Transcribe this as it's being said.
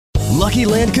Lucky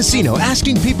Land Casino,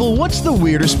 asking people, what's the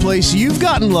weirdest place you've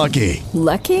gotten lucky?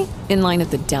 Lucky? In line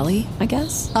at the deli, I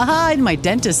guess? Aha, in my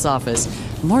dentist's office.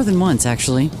 More than once,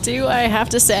 actually. Do I have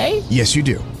to say? Yes, you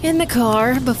do. In the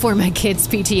car before my kids'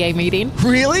 PTA meeting.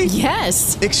 Really?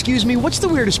 Yes. Excuse me, what's the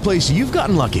weirdest place you've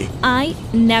gotten lucky? I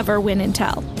never win and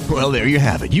tell. Well, there you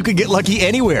have it. You can get lucky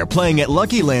anywhere, playing at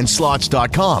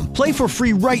LuckyLandSlots.com. Play for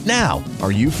free right now.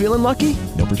 Are you feeling lucky?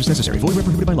 No purchase necessary. Void where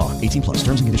prohibited by law. 18 plus.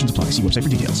 Terms and conditions apply. See website for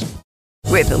details.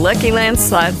 With the Lucky Land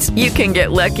Slots, you can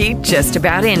get lucky just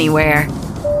about anywhere.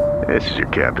 This is your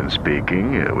captain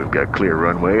speaking. We've got clear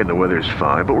runway and the weather's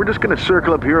fine, but we're just going to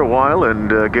circle up here a while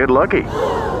and get lucky.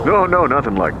 No,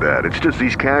 nothing like that. It's just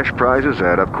these cash prizes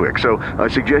add up quick. So I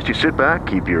suggest you sit back,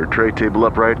 keep your tray table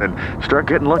upright, and start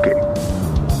getting lucky.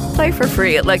 Play for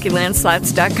free at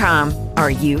LuckyLandSlots.com.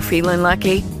 Are you feeling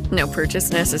lucky? No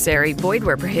purchase necessary. Void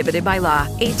where prohibited by law.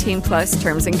 18 plus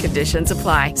terms and conditions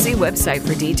apply. See website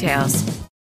for details.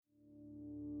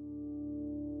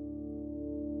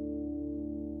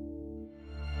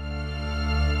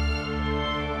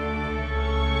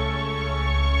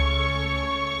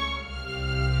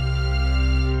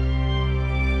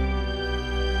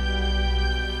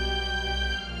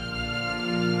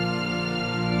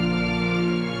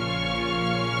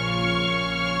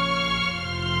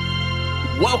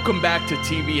 Welcome back to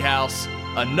TV House,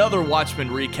 another Watchmen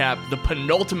recap, the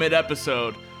penultimate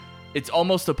episode. It's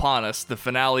almost upon us, the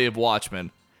finale of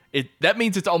Watchmen. That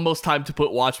means it's almost time to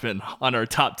put Watchmen on our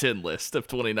top 10 list of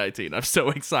 2019. I'm so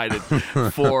excited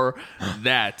for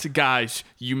that. Guys,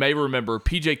 you may remember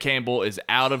PJ Campbell is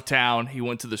out of town. He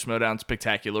went to the Schmoedown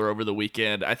Spectacular over the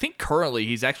weekend. I think currently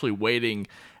he's actually waiting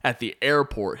at the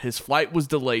airport. His flight was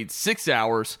delayed 6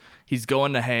 hours. He's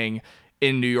going to hang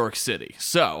in New York City.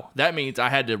 So that means I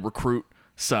had to recruit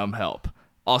some help.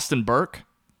 Austin Burke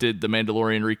did the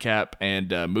Mandalorian recap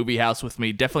and Movie House with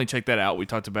me. Definitely check that out. We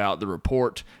talked about The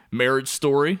Report, Marriage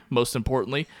Story, most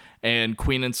importantly, and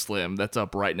Queen and Slim. That's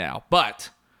up right now.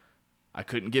 But I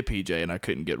couldn't get PJ and I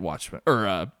couldn't get Watchmen.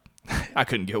 I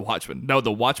couldn't get Watchmen. No,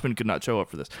 the Watchmen could not show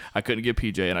up for this. I couldn't get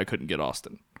PJ and I couldn't get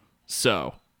Austin.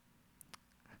 So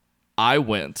I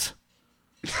went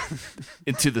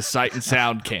into the Sight and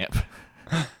Sound camp.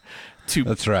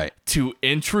 That's right. To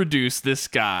introduce this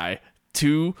guy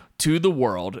to the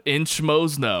world in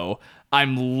Schmoes Know. I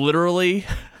am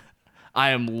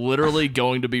literally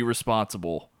going to be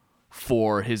responsible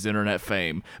for his internet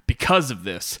fame because of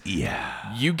this.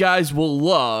 Yeah. You guys will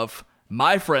love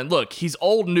my friend. Look, he's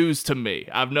old news to me.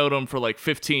 I've known him for like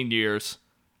 15 years,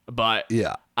 but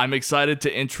yeah, I'm excited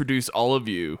to introduce all of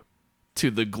you to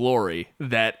the glory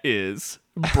that is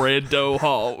Brando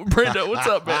Hall. Brando, what's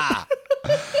up, man?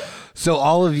 So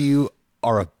all of you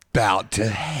are about to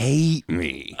hate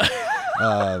me.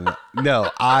 No,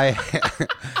 I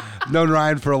known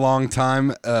Ryan for a long time.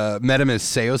 Met him as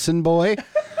Seosin Boy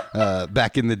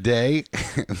back in the day.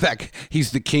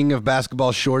 He's the king of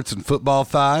basketball shorts and football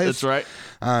thighs. That's right.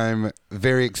 I'm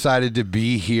very excited to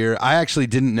be here. I actually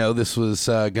didn't know this was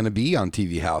going to be on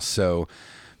TV House, so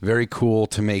very cool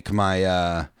to make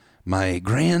my my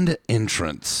grand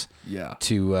entrance. Yeah.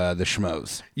 To the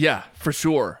Schmoes. Yeah, for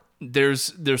sure.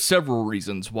 There's several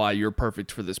reasons why you're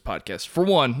perfect for this podcast. For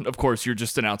one, of course, you're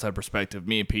just an outside perspective.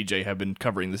 Me and PJ have been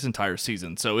covering this entire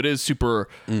season, so it is super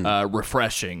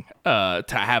refreshing to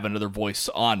have another voice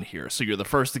on here. So you're the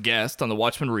first guest on the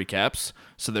Watchmen recaps,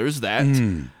 so there's that.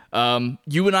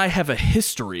 You and I have a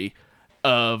history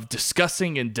of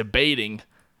discussing and debating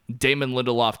Damon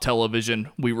Lindelof television.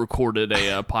 We recorded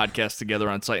a podcast together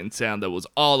on Sight and Sound that was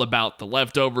all about The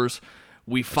Leftovers.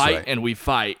 We fight and we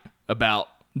fight about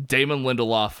Damon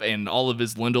Lindelof and all of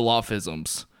his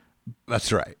Lindelofisms.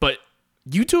 That's right. But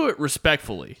you do it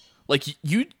respectfully. Like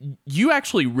you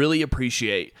actually really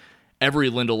appreciate every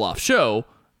Lindelof show,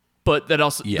 but that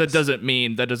also that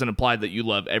doesn't imply that you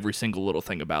love every single little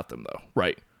thing about them though,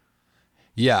 right?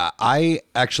 Yeah, I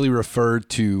actually refer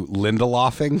to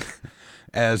Lindelofing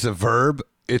as a verb.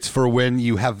 It's for when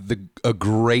you have a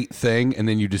great thing and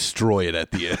then you destroy it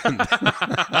at the end.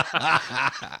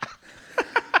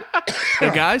 Hey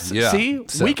guys,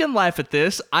 we can laugh at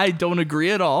this. I don't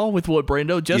agree at all with what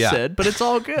Brando just said, but it's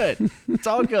all good. It's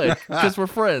all good because we're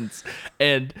friends.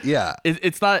 And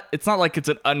it's not like it's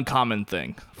an uncommon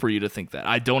thing for you to think that.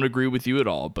 I don't agree with you at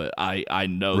all, but I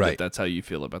know that that's how you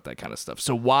feel about that kind of stuff.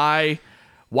 So why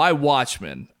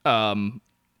Watchmen?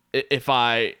 If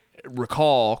I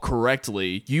recall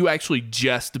correctly, you actually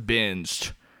just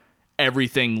binged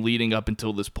everything leading up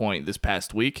until this point this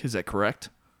past week. Is that correct?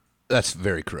 That's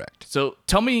very correct. So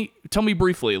tell me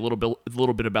briefly a little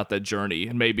bit about that journey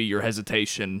and maybe your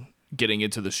hesitation getting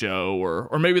into the show,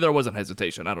 or maybe there wasn't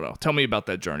hesitation. I don't know. Tell me about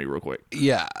that journey real quick.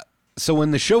 Yeah. So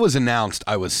when the show was announced,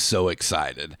 I was so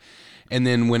excited. And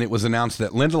then when it was announced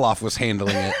that Lindelof was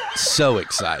handling it, so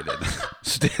excited.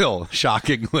 Still,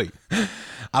 shockingly.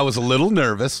 I was a little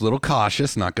nervous, a little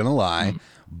cautious, not going to lie.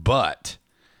 But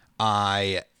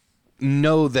I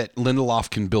know that Lindelof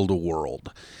can build a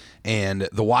world. And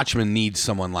The Watchmen needs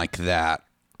someone like that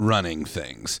running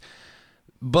things.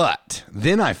 But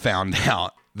then I found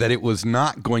out that it was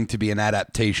not going to be an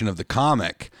adaptation of the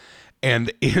comic,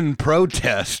 and in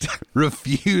protest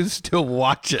refused to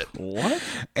watch it. What?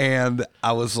 And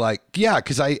I was like, yeah,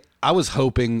 because I was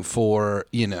hoping for,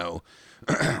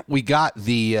 we got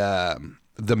the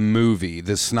movie,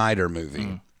 the Snyder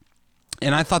movie.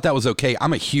 And I thought that was okay.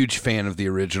 I'm a huge fan of the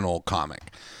original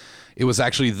comic. It was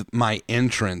actually my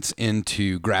entrance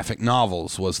into graphic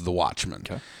novels was The Watchmen.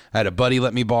 Okay. I had a buddy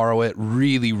let me borrow it.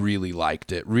 Really, really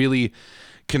liked it. Really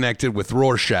connected with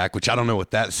Rorschach, which I don't know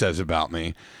what that says about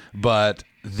me. But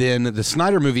then the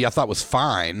Snyder movie I thought was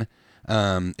fine.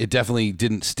 It definitely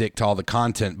didn't stick to all the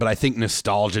content, but I think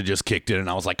nostalgia just kicked in, and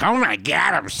I was like, oh my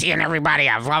God, I'm seeing everybody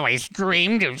I've always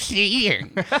dreamed of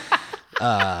seeing.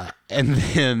 And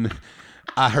then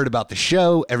I heard about the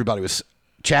show. Everybody was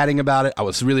chatting about it. I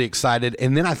was really excited.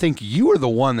 And then I think you were the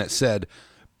one that said,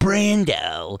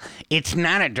 Brando, it's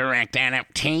not a direct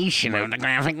adaptation of the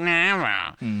graphic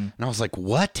novel. And I was like,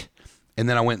 what? And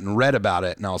then I went and read about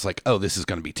it, and I was like, oh, this is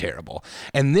going to be terrible.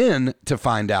 And then to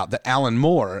find out that Alan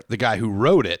Moore, the guy who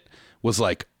wrote it, was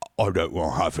like, I don't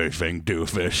want to have anything to do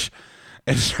with this.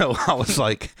 And so I was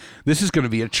like, this is going to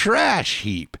be a trash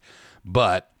heap.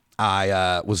 But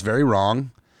I was very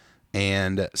wrong.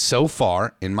 And so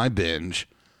far in my binge,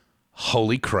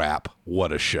 holy crap,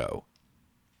 what a show.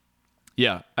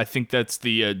 Yeah, I think that's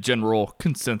the general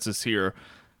consensus here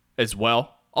as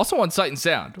well. Also on Sight and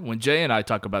Sound, when Jay and I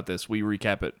talk about this, we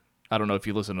recap it. I don't know if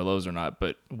you listen to those or not,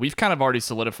 but we've kind of already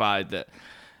solidified that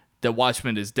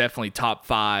Watchmen is definitely top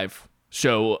 5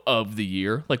 show of the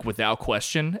year, like without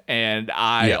question. And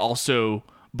I also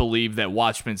believe that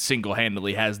Watchmen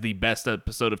single-handedly has the best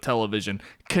episode of television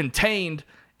contained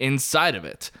inside of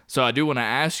it. So I do want to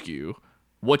ask you,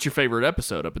 what's your favorite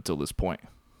episode up until this point?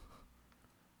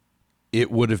 It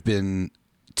would have been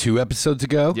 2 episodes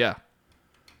ago. Yeah.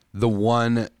 The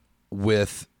one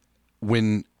with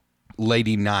when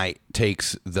Lady Night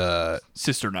takes the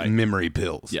Sister Night memory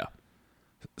pills. Yeah.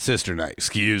 Sister Night,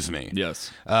 excuse me.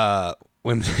 Yes.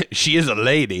 When she is a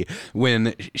lady,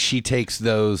 when she takes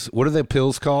those, what are the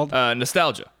pills called?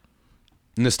 Nostalgia.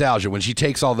 Nostalgia. When she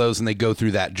takes all those and they go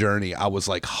through that journey, I was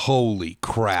like, holy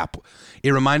crap.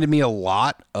 It reminded me a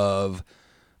lot of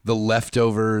the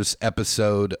Leftovers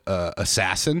episode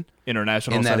Assassin.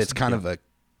 International in that Assassin.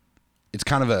 it's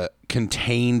kind of a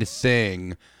contained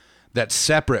thing that's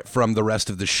separate from the rest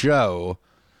of the show,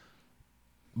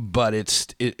 but it's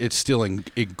still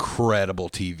incredible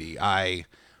TV. I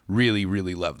really,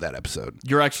 really love that episode.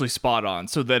 You're actually spot on.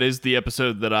 So that is the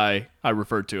episode that I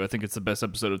referred to. I think it's the best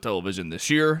episode of television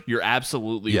this year. You're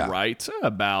absolutely right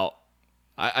about...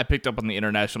 I picked up on the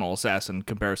International Assassin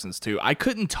comparisons too. I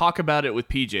couldn't talk about it with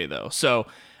PJ though, so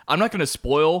I'm not going to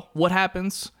spoil what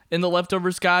happens in The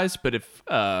Leftovers, guys. But if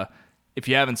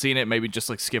you haven't seen it, maybe just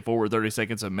like skip forward 30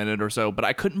 seconds, a minute or so. But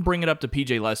I couldn't bring it up to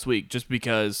PJ last week just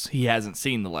because he hasn't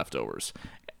seen The Leftovers.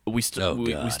 We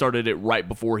started it right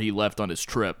before he left on his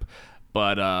trip.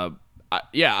 But I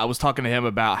was talking to him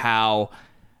about how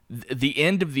the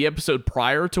end of the episode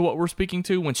prior to what we're speaking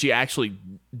to, when she actually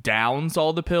downs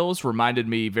all the pills, reminded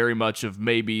me very much of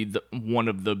maybe one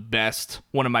of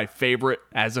my favorite,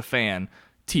 as a fan,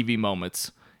 TV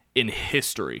moments in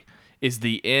history is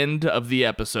the end of the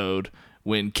episode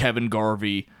when Kevin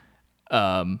Garvey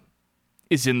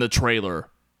is in the trailer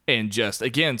and just,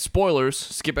 again, spoilers,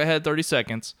 skip ahead 30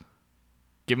 seconds,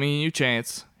 giving you a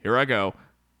chance, here I go,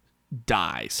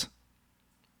 dies.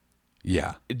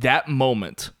 Yeah. That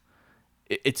moment...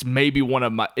 It's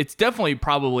definitely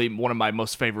probably one of my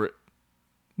most favorite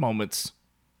moments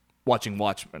watching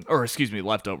Watchmen, or excuse me,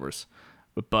 Leftovers.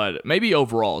 But maybe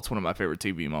overall, it's one of my favorite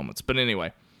TV moments. But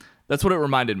anyway, that's what it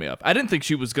reminded me of. I didn't think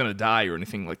she was going to die or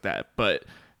anything like that, but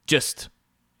just,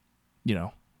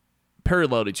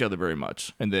 paralleled each other very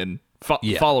much. And then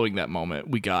following that moment,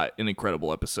 we got an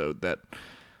incredible episode that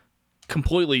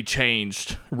completely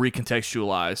changed,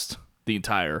 recontextualized the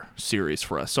entire series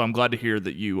for us. So I'm glad to hear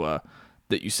that you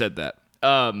said that.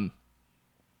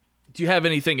 Do you have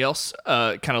anything else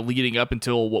kind of leading up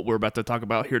until what we're about to talk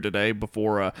about here today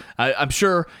before I'm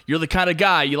sure you're the kind of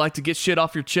guy you like to get shit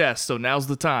off your chest, so now's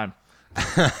the time.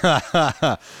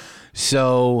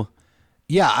 So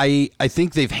Yeah, I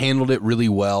think they've handled it really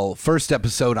well. First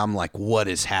episode, I'm like, what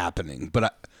is happening?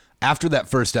 But after that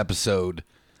first episode,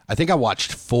 I think I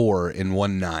watched 4 in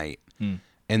one night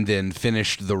and then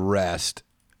finished the rest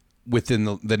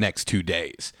within the next 2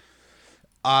 days.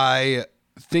 I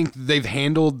think they've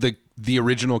handled the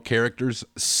original characters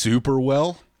super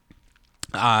well.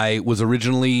 I was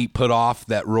originally put off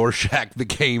that Rorschach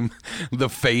became the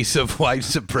face of white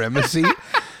supremacy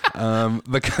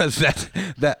because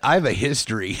that I have a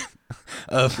history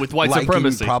of with white liking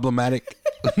supremacy. Problematic.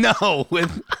 No,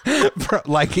 with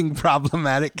liking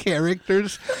problematic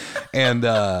characters. And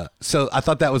so I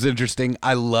thought that was interesting.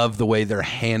 I love the way they're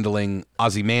handling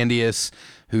Ozymandias,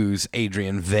 who's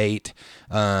Adrian Veidt.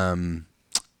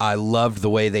 I loved the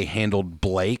way they handled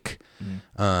Blake.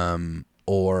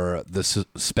 Or the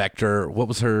Spectre. What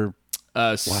was her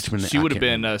Watchmen? She would have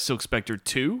been Silk Spectre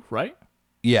 2, right?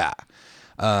 Yeah.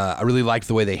 I really liked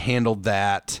the way they handled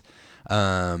that.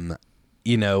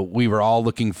 We were all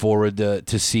looking forward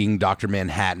to seeing Dr.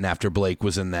 Manhattan after Blake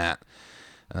was in that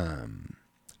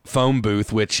phone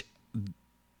booth, which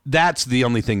that's the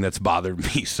only thing that's bothered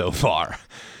me so far.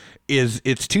 Is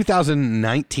it's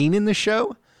 2019 in the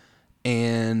show,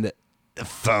 and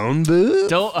phone booth?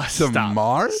 Don't stop.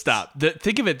 Mars? Stop.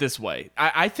 Think of it this way.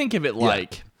 I think of it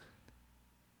like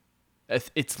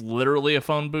it's literally a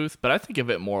phone booth, but I think of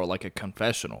it more like a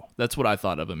confessional. That's what I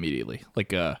thought of immediately.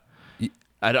 Like I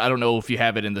don't know if you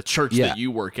have it in the church that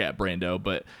you work at, Brando,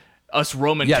 but us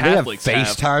Roman Catholics they have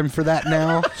FaceTime for that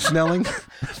now, Snelling.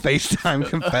 FaceTime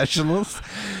confessionals.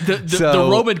 The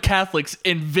Roman Catholics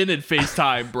invented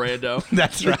FaceTime, Brando.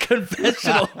 That's right.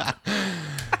 Confessional.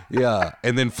 Yeah,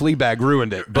 and then Fleabag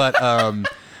ruined it. But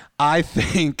I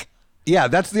think,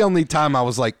 that's the only time I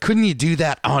was like, couldn't you do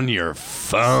that on your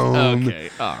phone? Okay,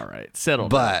 all right, settle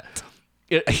down.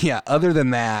 But, other than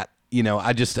that,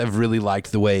 I just have really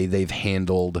liked the way they've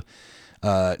handled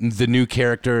the new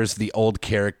characters, the old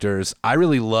characters. I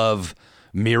really love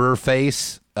Mirror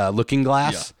Face, Looking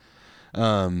Glass.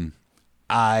 Yeah.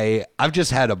 I've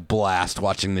just had a blast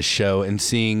watching the show and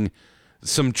seeing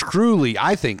some truly,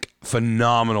 I think,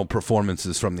 phenomenal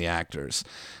performances from the actors.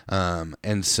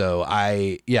 And so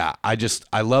I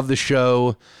love the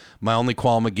show. My only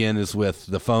qualm again is with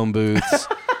the phone booths.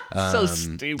 So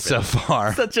stupid. So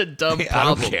far. Such a dumb problem. I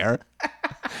don't care.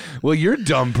 Well, you're a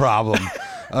dumb problem.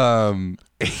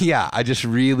 I just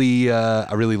really,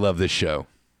 I really love this show.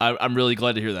 I'm really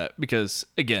glad to hear that because,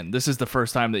 again, this is the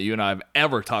first time that you and I have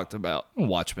ever talked about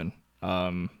Watchmen.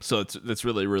 So it's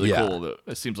really, really cool that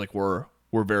it seems like we're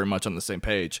very much on the same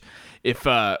page. If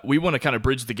we want to kind of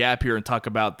bridge the gap here and talk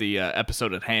about the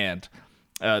episode at hand,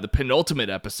 the penultimate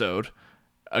episode,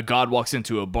 A God Walks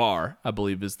Into a Bar, I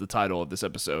believe is the title of this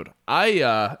episode.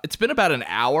 It's been about an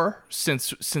hour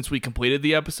since we completed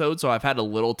the episode, so I've had a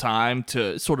little time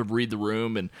to sort of read the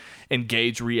room and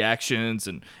gauge reactions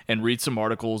and read some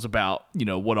articles about,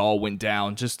 what all went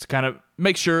down, just to kind of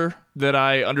make sure that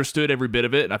I understood every bit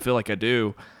of it, and I feel like I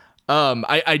do.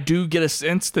 I do get a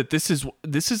sense that this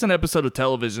is an episode of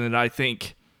television that I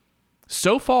think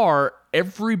so far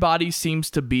everybody seems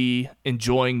to be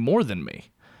enjoying more than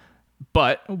me.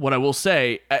 But what I will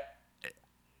say,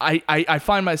 I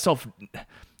find myself,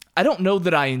 I don't know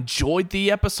that I enjoyed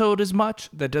the episode as much.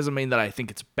 That doesn't mean that I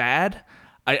think it's bad.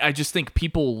 I just think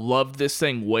people love this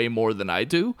thing way more than I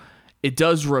do. It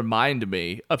does remind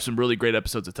me of some really great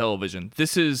episodes of television.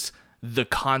 This is the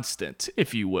constant,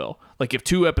 if you will. Like if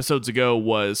 2 episodes ago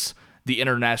was The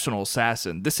International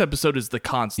Assassin, this episode is the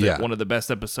constant, one of the best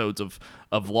episodes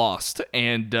of Lost.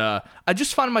 And I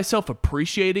just find myself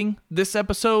appreciating this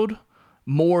episode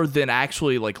more than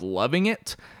actually like loving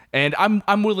it. And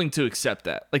I'm willing to accept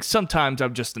that. Like sometimes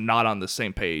I'm just not on the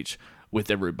same page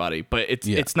with everybody, but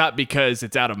it's not because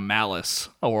it's out of malice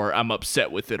or I'm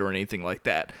upset with it or anything like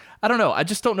that. I don't know. I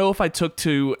just don't know if I took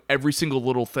to every single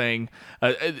little thing,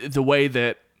 the way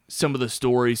that some of the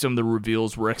stories, some of the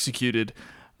reveals were executed.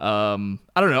 I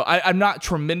don't know. I'm not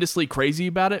tremendously crazy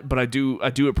about it, but I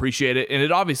do appreciate it. And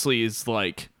it obviously is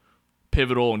like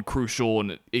pivotal and crucial,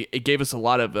 and it gave us a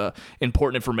lot of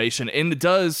important information, and it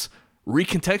does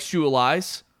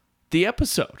recontextualize the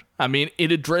episode. I mean,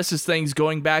 it addresses things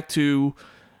going back to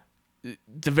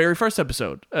the very first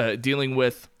episode, dealing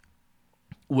with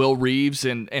Will Reeves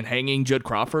and hanging Judd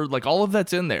Crawford. Like all of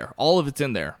that's in there. All of it's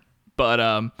in there.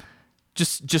 But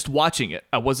just watching it,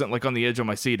 I wasn't like on the edge of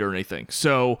my seat or anything.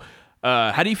 So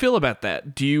how do you feel about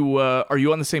that? Do you are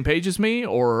you on the same page as me,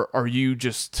 or are you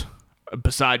just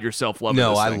beside yourself loving this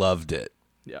thing? I loved it.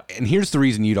 Yeah. And here's the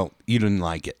reason you didn't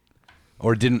like it,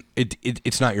 or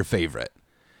it's not your favorite.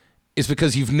 It's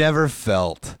because you've never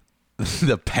felt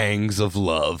the pangs of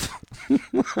love.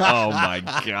 Oh my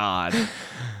God.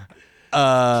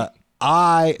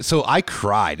 I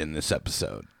cried in this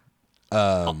episode.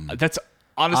 That's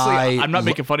honestly, I'm not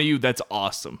making fun of you. That's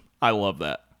awesome. I love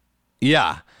that.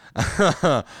 Yeah.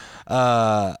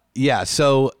 Yeah.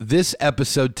 So this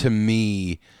episode to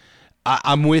me,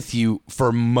 I'm with you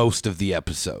for most of the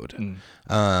episode.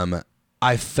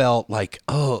 I felt like,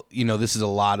 this is a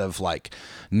lot of like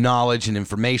knowledge and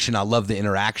information. I love the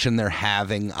interaction they're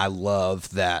having. I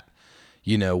love that,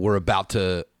 we're about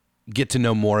to get to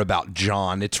know more about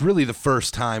John. It's really the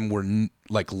first time we're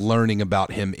like learning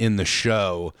about him in the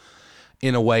show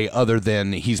in a way other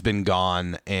than he's been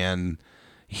gone and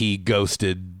he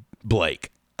ghosted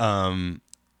Blake.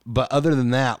 But other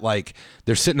than that, like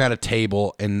they're sitting at a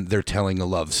table and they're telling a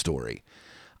love story.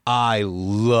 I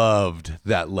loved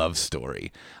that love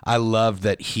story. I loved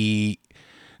that the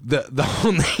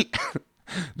only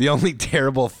the only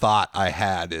terrible thought I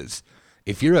had is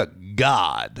if you're a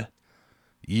god,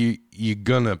 you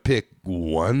gonna pick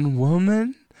one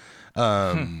woman?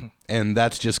 And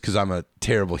that's just because I'm a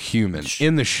terrible human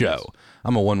in the show.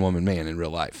 I'm a one-woman man in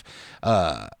real life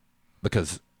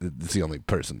because it's the only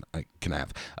person I can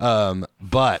have.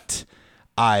 But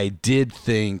I did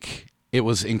think it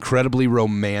was incredibly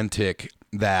romantic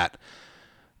that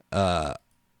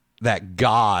that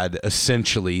God,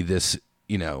 essentially this,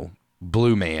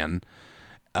 blue man,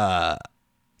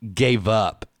 gave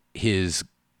up his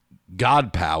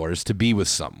God powers to be with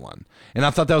someone. And I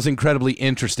thought that was incredibly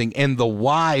interesting. And the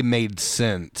why made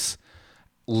sense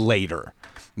later.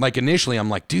 Like initially I'm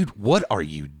like, dude, what are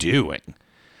you doing?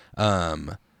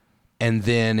 And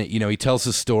then, he tells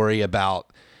the story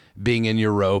about being in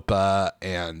Europa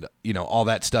and, all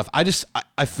that stuff. I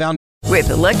found. With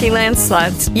the Lucky Land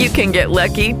Slots, you can get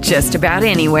lucky just about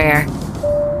anywhere.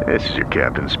 This is your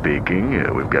captain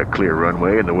speaking. We've got clear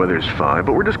runway and the weather's fine,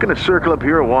 but we're just going to circle up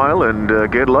here a while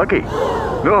and get lucky.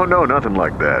 No, nothing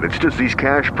like that. It's just these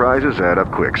cash prizes add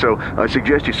up quick. So I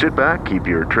suggest you sit back, keep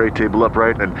your tray table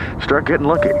upright, and start getting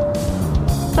lucky.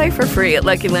 Play for free at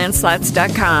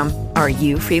LuckyLandSlots.com. Are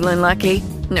you feeling lucky?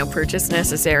 No purchase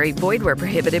necessary. Void where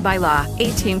prohibited by law.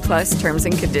 18+ terms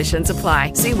and conditions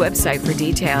apply. See website for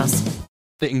details.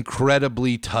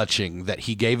 Incredibly touching that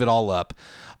he gave it all up,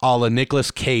 a la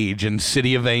Nicolas Cage in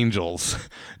City of Angels,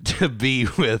 to be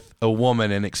with a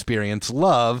woman and experience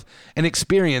love and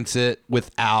experience it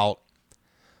without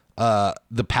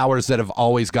the powers that have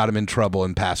always got him in trouble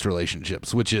in past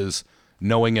relationships, which is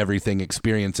knowing everything,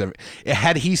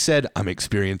 Had he said, I'm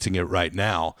experiencing it right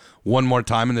now, one more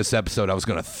time in this episode, I was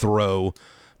going to throw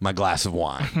my glass of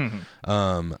wine.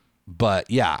 But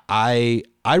yeah, I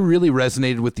really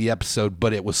resonated with the episode,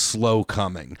 but it was slow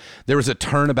coming. There was a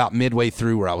turn about midway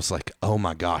through where I was like, oh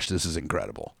my gosh, this is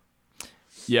incredible.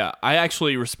 Yeah, I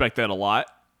actually respect that a lot,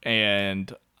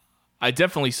 and I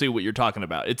definitely see what you're talking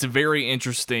about. It's a very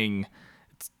interesting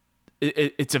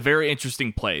it's a very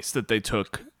interesting place that they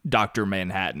took Dr.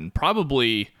 Manhattan.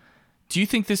 Probably, do you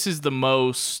think this is the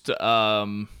most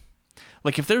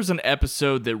like if there's an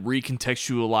episode that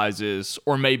recontextualizes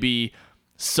or maybe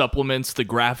supplements the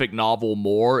graphic novel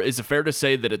more, is it fair to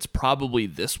say that it's probably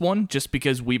this one, just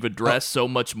because we've addressed so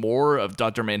much more of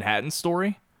Dr. Manhattan's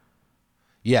story?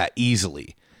 Yeah,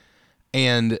 easily.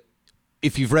 And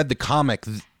if you've read the comic,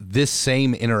 this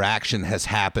same interaction has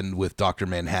happened with Dr.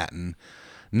 Manhattan.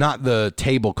 Not the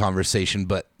table conversation,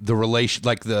 but the relation,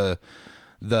 like the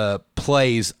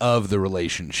plays of the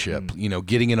relationship,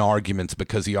 getting in arguments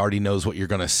because he already knows what you're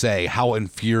going to say. How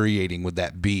infuriating would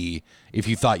that be if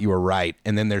you thought you were right?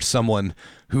 And then there's someone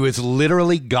who is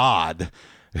literally God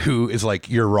who is like,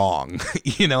 you're wrong.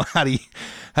 How do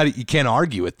you can't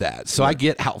argue with that. So I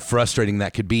get how frustrating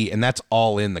that could be. And that's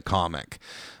all in the comic.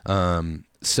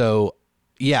 So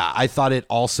yeah, I thought it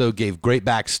also gave great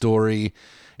backstory.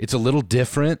 It's a little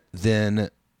different than,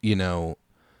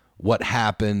 what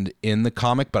happened in the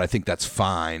comic, but I think that's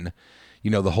fine.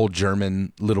 The whole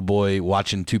German little boy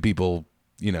watching two people,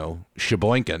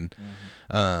 shaboinking.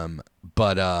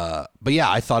 But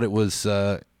yeah, I thought it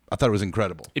was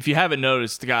incredible. If you haven't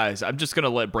noticed, guys, I'm just gonna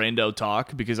let Brando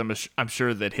talk because I'm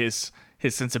sure that his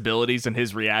sensibilities and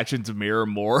his reactions mirror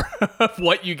more of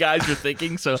what you guys are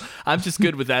thinking. So I'm just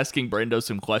good with asking Brando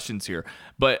some questions here.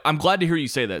 But I'm glad to hear you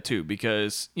say that too,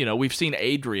 because, we've seen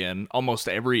Adrian almost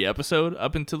every episode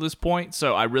up until this point.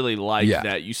 So I really like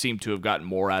that you seem to have gotten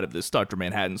more out of this Dr.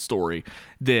 Manhattan story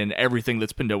than everything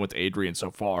that's been done with Adrian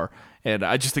so far. And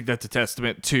I just think that's a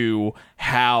testament to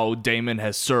how Damon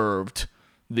has served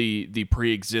the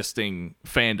pre-existing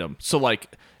fandom. So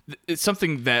like, it's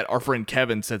something that our friend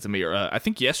Kevin said to me, I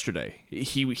think yesterday.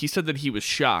 He said that he was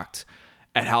shocked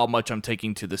at how much I'm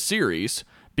taking to the series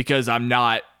because I'm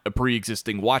not a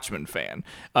pre-existing Watchmen fan.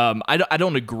 I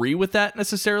don't agree with that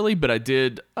necessarily, but I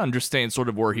did understand sort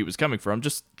of where he was coming from.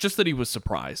 Just that he was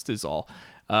surprised is all.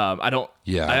 I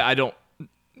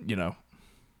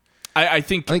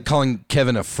think calling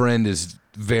Kevin a friend is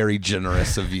very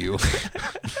generous of you.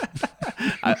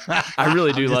 I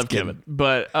really do love Kevin,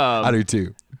 but I do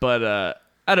too. But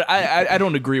I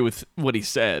don't agree with what he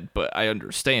said, but I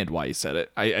understand why he said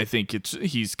it. I think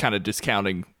he's kind of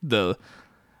discounting the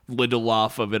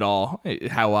Lindelof of it all,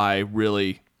 how I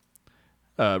really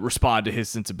respond to his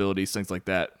sensibilities, things like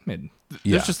that. And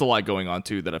there's just a lot going on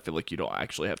too that I feel like you don't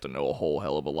actually have to know a whole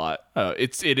hell of a lot.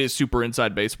 It is super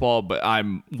inside baseball, but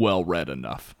I'm well read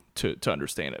enough to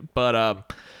understand it. But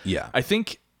I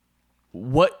think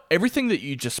everything that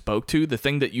you just spoke to, the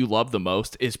thing that you love the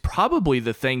most, is probably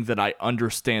the thing that I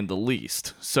understand the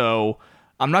least. So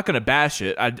I'm not going to bash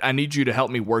it. I need you to help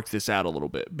me work this out a little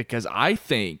bit, because I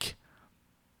think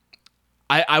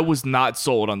I was not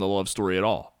sold on the love story at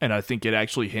all. And I think it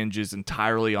actually hinges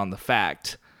entirely on the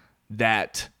fact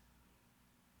that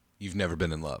you've never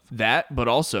been in love. That, but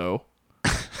also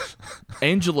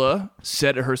Angela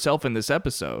said it herself in this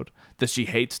episode that she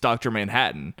hates Dr.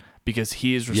 Manhattan because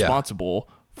he is responsible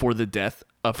for the death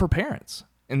of her parents.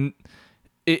 And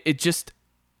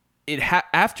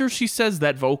after she says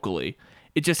that vocally,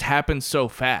 it just happens so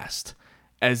fast,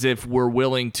 as if we're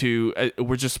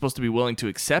just supposed to be willing to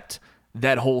accept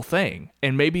that whole thing.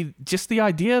 And maybe just the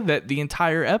idea that the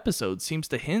entire episode seems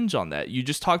to hinge on that. You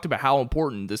just talked about how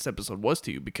important this episode was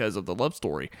to you because of the love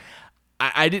story.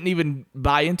 I didn't even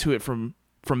buy into it from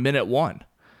minute one.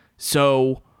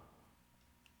 So,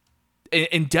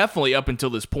 and definitely up until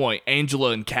this point,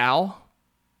 Angela and Cal,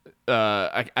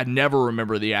 I never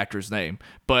remember the actor's name,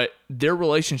 but their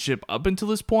relationship up until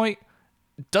this point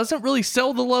doesn't really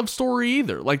sell the love story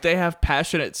either. Like, they have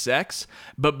passionate sex,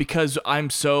 but because I'm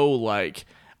so I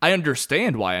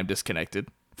understand why I'm disconnected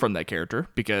from that character,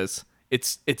 because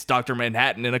it's Dr.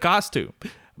 Manhattan in a costume.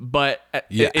 But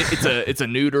it's a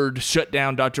neutered, shut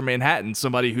down Dr. Manhattan,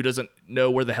 somebody who doesn't know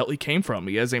where the hell he came from.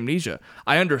 He has amnesia.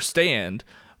 I understand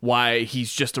why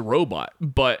he's just a robot,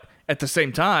 but at the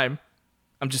same time,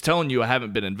 I'm just telling you I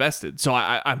haven't been invested. So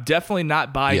I'm definitely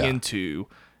not buying into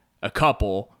a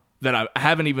couple that I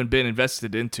haven't even been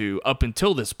invested into up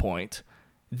until this point.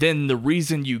 Then the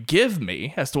reason you give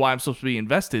me as to why I'm supposed to be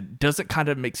invested doesn't kind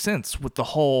of make sense with the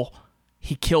whole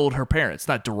he killed her parents.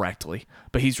 Not directly,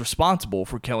 but he's responsible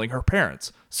for killing her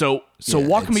parents. So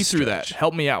walk me through that.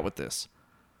 Help me out with this.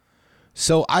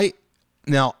 So I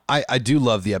do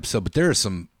love the episode, but there are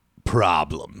some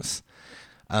problems.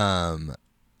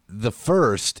 The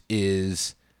first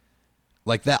is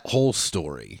like that whole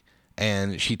story,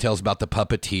 and she tells about the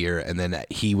puppeteer, and then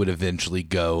he would eventually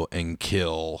go and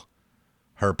kill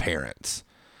her parents.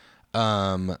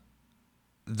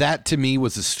 That to me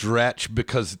was a stretch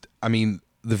because, I mean,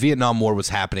 the Vietnam War was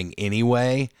happening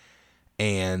anyway,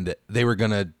 and they were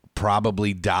going to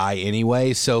probably die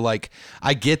anyway. So, like,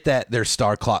 I get that they're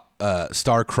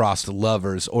star-crossed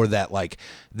lovers, or that, like,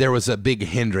 there was a big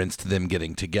hindrance to them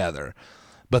getting together.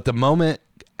 But the moment,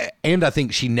 and I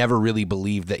think she never really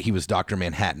believed that he was Dr.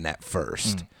 Manhattan at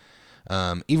first.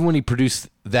 Even when he produced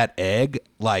that egg,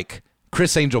 like,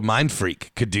 Chris Angel Mind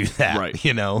Freak could do that, right?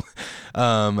 You know?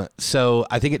 So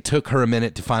I think it took her a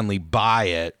minute to finally buy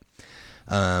it.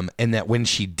 And that when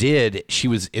she did, she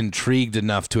was intrigued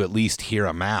enough to at least hear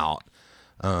him out.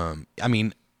 I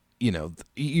mean, you know,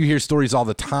 you hear stories all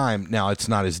the time. Now, it's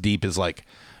not as deep as like,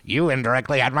 you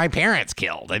indirectly had my parents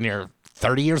killed and you're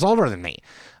 30 years older than me.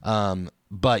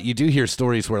 But you do hear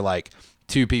stories where like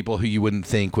two people who you wouldn't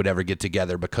think would ever get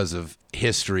together because of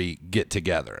history get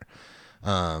together.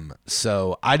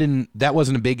 So that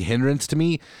wasn't a big hindrance to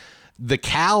me. The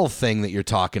Cal thing that you're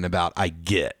talking about, I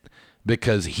get,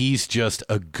 because he's just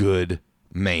a good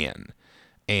man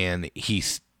and he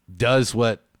does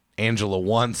what Angela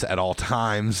wants at all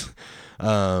times.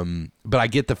 But I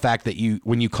get the fact that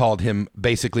when you called him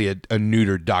basically a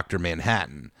neutered Dr.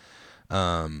 Manhattan,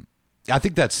 I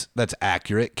think that's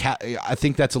accurate. I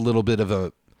think that's a little bit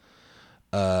of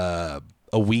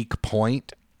a weak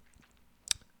point.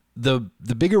 The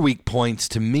bigger weak points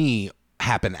to me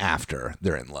happen after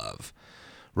they're in love,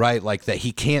 right? Like that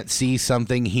he can't see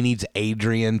something. He needs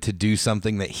Adrian to do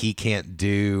something that he can't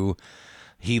do.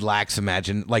 He lacks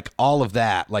like all of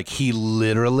that. Like he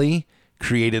literally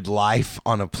created life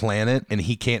on a planet and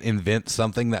he can't invent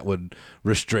something that would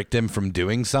restrict him from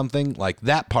doing something. Like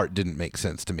that part didn't make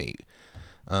sense to me.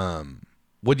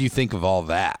 What do you think of all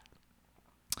that?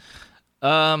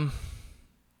 I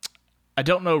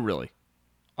don't know really.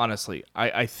 Honestly,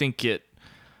 I think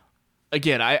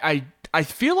again, I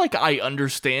feel like I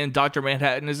understand Dr.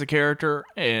 Manhattan as a character,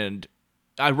 and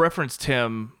I referenced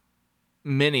him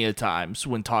many a times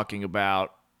when talking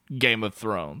about Game of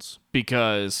Thrones,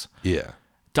 because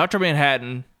Dr.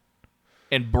 Manhattan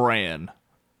and Bran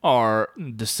are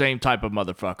the same type of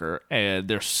motherfucker, and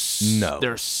they're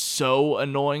so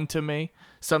annoying to me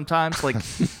sometimes. Like,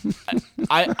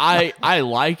 I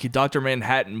like Dr.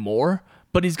 Manhattan more,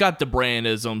 but he's got the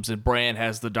Bran-isms, and Bran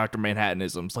has the Dr.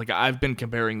 Manhattan-isms. Like, I've been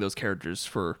comparing those characters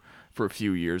for a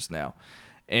few years now,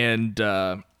 and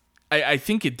I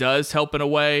think it does help in a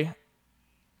way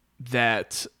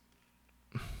that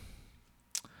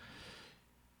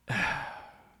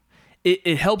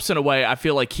it helps in a way. I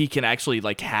feel like he can actually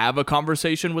like have a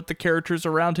conversation with the characters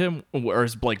around him,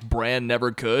 whereas like Bran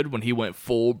never could when he went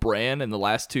full Bran in the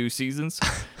last 2 seasons.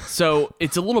 So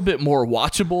it's a little bit more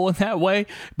watchable in that way,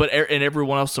 and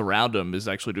everyone else around him is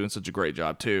actually doing such a great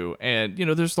job too. And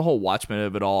there's the whole Watchmen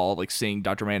of it all, like seeing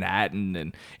Dr. Manhattan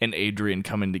and Adrian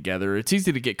coming together. It's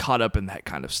easy to get caught up in that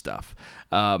kind of stuff.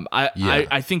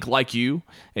 I think like you,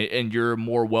 and you're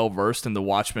more well versed in the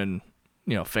Watchmen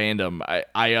fandom,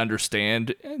 I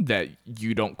understand that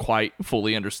you don't quite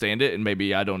fully understand it, and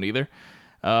maybe I don't either,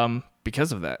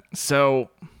 because of that. So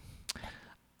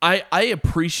I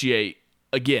appreciate's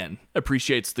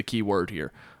the key word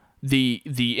here,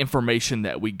 the information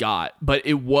that we got, but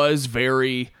it was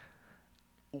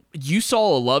you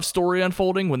saw a love story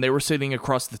unfolding when they were sitting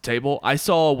across the table. I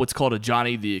saw what's called a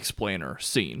Johnny the Explainer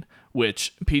scene,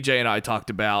 which PJ and I talked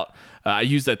about. I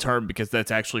use that term because that's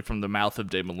actually from the mouth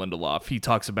of Damon Lindelof. He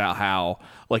talks about how,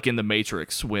 like in The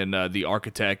Matrix, when the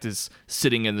architect is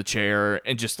sitting in the chair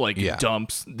and just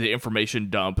dumps the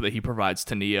information dump that he provides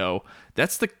to Neo.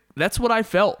 That's what I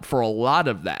felt for a lot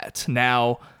of that.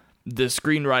 Now, the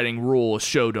screenwriting rule is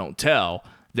show don't tell.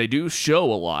 They do show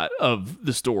a lot of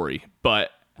the story, but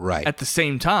at the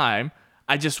same time,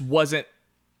 I just wasn't.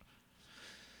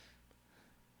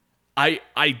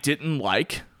 I didn't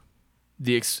like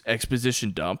the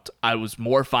exposition dumped. I was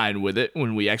more fine with it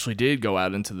when we actually did go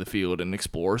out into the field and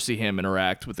explore, see him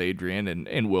interact with Adrian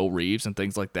and Will Reeves and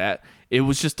things like that. It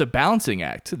was just a balancing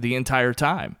act the entire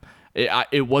time.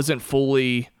 It wasn't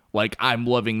fully like I'm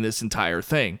loving this entire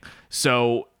thing.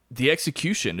 So the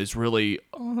execution is really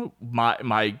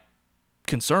my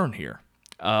concern here.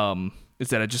 Is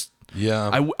that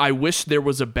I wish there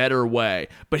was a better way.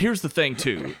 But here's the thing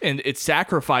too, and it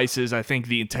sacrifices, I think,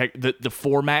 the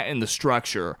format and the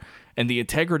structure and the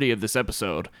integrity of this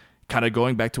episode, kind of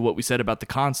going back to what we said about The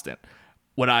Constant.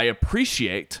 What I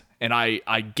appreciate and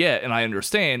I get and I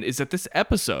understand is that this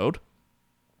episode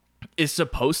is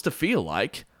supposed to feel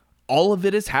like all of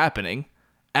it is happening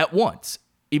at once,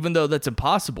 even though that's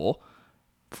impossible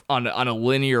on a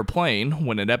linear plane.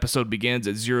 When an episode begins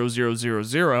at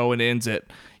 0000 and ends at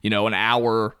an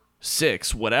hour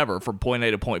 6, whatever, from point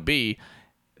A to point B,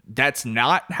 that's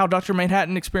not how Dr.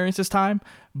 Manhattan experiences time.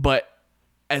 But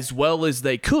as well as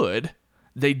they could,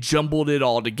 they jumbled it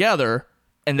all together,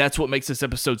 and that's what makes this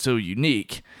episode so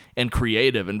unique and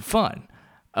creative and fun.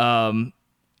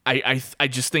 I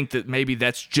just think that maybe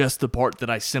that's just the part that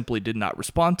I simply did not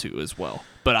respond to as well.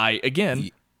 But I,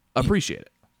 again, appreciate it.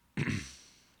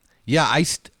 Yeah,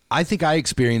 I think I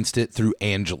experienced it through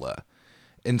Angela.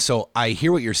 And so I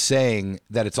hear what you're saying,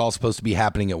 that it's all supposed to be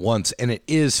happening at once, and it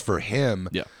is for him.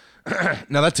 Yeah.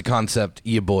 Now, that's a concept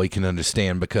you boy can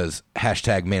understand because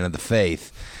 #man of the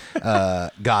faith,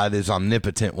 God is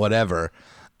omnipotent, whatever.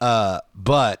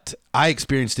 But I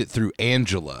experienced it through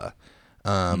Angela.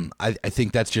 I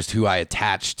think that's just who I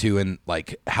attached to, and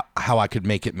like how I could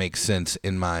make it make sense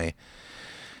in my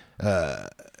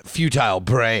futile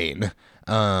brain.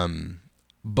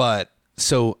 But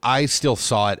so I still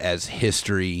saw it as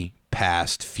history,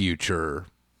 past, future,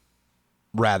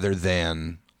 rather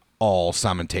than all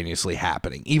simultaneously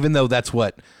happening. Even though that's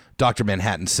what Dr.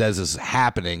 Manhattan says is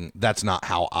happening, that's not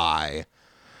how I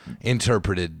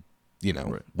interpreted,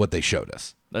 what they showed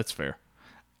us. That's fair.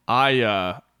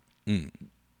 I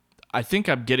think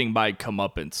I'm getting my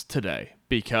comeuppance today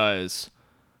because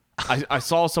I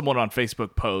saw someone on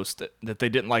Facebook post that they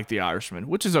didn't like The Irishman,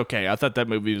 which is okay. I thought that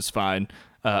movie was fine.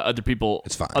 Other people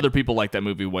like that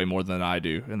movie way more than I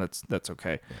do, and that's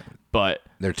okay. But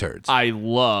they're turds. I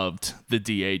loved the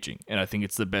de-aging, and I think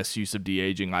it's the best use of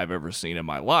de-aging I've ever seen in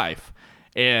my life.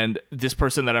 And this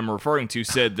person that I'm referring to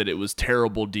said that it was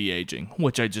terrible de-aging,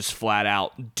 which I just flat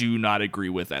out do not agree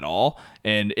with at all.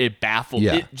 And it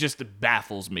just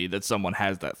baffles me that someone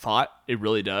has that thought. It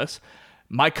really does.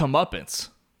 My comeuppance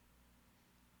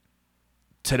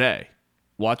today,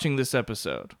 watching this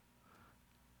episode,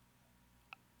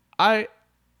 I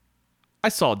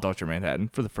saw Dr. Manhattan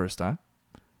for the first time.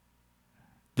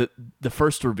 the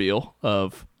first reveal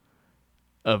of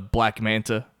Black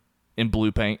Manta in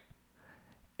blue paint,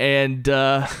 and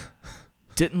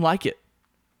didn't like it.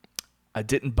 I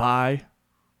didn't buy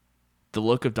the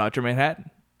look of Dr.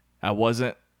 Manhattan. I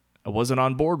wasn't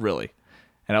on board really,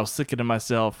 and I was thinking to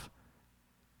myself,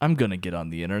 I'm gonna get on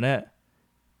the internet,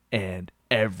 and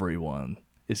everyone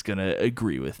is gonna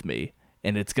agree with me,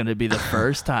 and it's gonna be the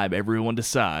first time everyone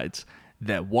decides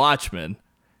that Watchmen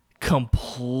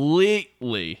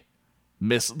completely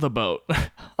missed the boat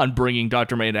on bringing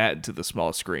Dr. Manhattan to the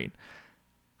small screen.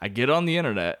 I get on the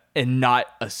internet, and not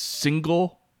a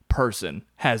single person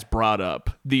has brought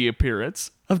up the appearance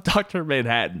of Dr.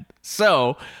 Manhattan.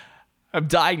 So I'm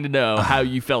dying to know how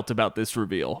you felt about this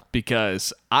reveal,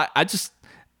 because I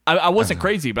wasn't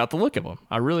crazy about the look of him.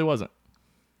 I really wasn't.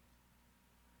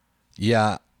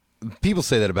 Yeah, people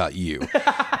say that about you.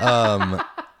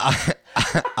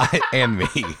 And me.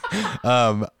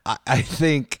 I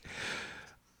think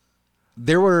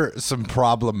there were some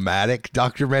problematic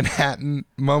Dr. Manhattan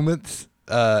moments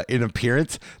in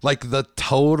appearance, like the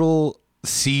total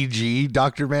CG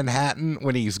Dr. Manhattan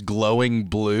when he's glowing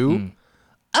blue.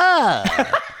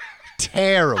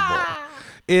 Terrible.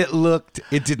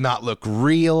 It did not look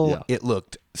real. Yeah. It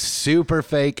looked super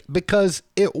fake, because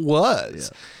it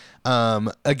was. Yeah.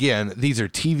 Again, these are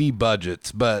TV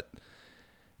budgets, but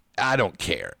I don't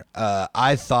care.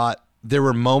 I thought there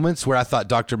were moments where I thought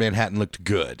Dr. Manhattan looked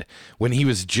good. When he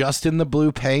was just in the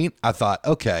blue paint, I thought,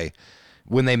 okay.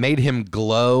 When they made him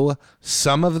glow,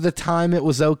 some of the time it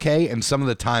was okay, and some of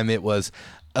the time it was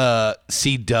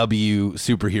CW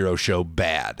superhero show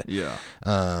bad. Yeah.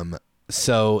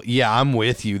 So, yeah, I'm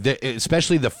with you.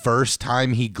 Especially the first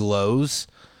time he glows,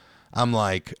 I'm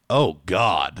like, oh,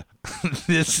 God,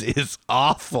 this is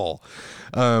awful.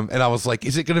 And I was like,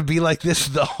 is it going to be like this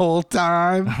the whole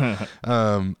time?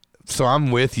 So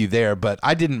I'm with you there, but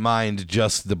I didn't mind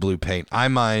just the blue paint. I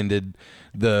minded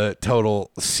the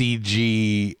total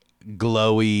CG,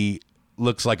 glowy,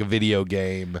 looks like a video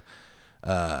game.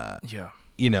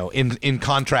 You know, in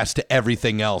contrast to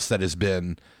everything else that has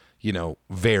been, you know,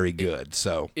 very good.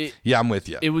 So, yeah, I'm with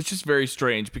you. It was just very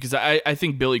strange, because I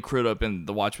think Billy Crudup in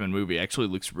the Watchmen movie actually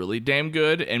looks really damn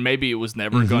good, and maybe it was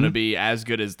never going to be as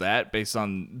good as that based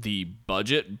on the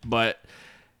budget, but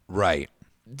right.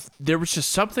 There was just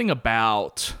something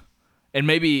about, and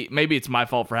maybe it's my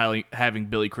fault for having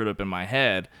Billy Crudup in my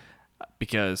head,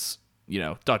 because, you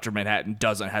know, Dr. Manhattan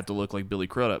doesn't have to look like Billy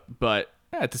Crudup, but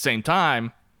at the same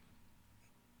time,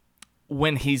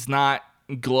 when he's not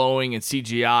glowing in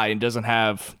CGI and doesn't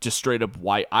have just straight up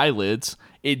white eyelids,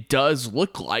 it does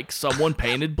look like someone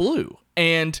painted blue.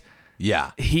 And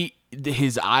yeah,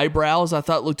 his eyebrows I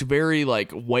thought looked very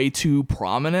like way too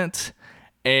prominent.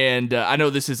 And I know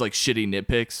this is like shitty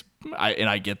nitpicks, and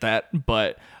I get that,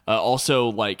 but also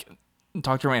like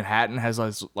Dr. Manhattan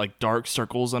has like dark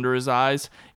circles under his eyes.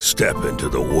 Step into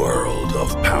the world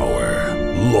of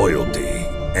power, loyalty,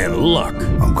 and luck.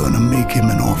 I'm gonna make him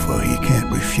an offer he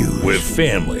can't refuse. With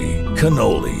family,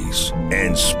 cannolis,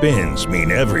 and spins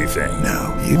mean everything.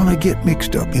 Now, you wanna get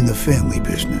mixed up in the family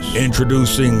business.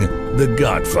 Introducing The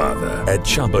Godfather at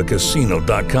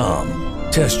ChumbaCasino.com.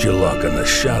 Test your luck in the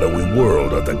shadowy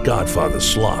world of The Godfather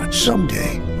slot.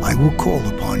 Someday, I will call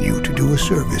upon you to do a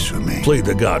service for me. Play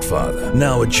The Godfather,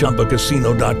 now at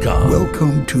ChumbaCasino.com.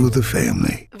 Welcome to the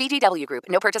family. VGW Group.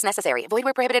 No purchase necessary. Void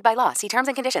where prohibited by law. See terms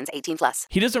and conditions. 18+.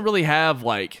 He doesn't really have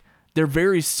like, they're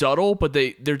very subtle, but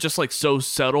they're just like so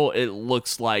subtle it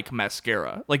looks like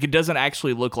mascara. Like it doesn't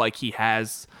actually look like he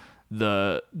has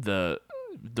the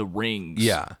rings.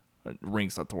 Yeah.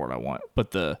 Rings, not the word I want,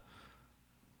 but the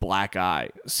black eye.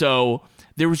 So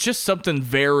there was just something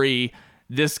very,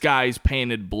 this guy's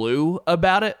painted blue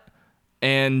about it.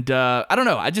 And I don't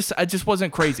know. I just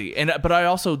wasn't crazy. But I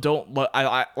also don't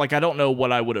I don't know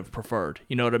what I would have preferred.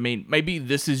 You know what I mean? Maybe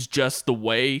this is just the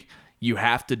way you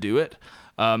have to do it.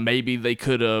 Maybe they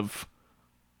could have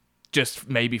just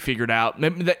maybe figured out.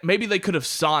 Maybe they could have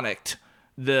Sonicked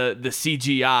the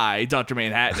CGI Dr.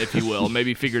 Manhattan, if you will.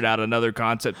 Maybe figured out another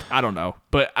concept. I don't know.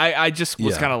 But I just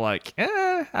was kind of like,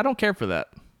 I don't care for that.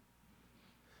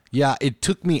 Yeah, it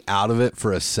took me out of it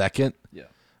for a second. Yeah.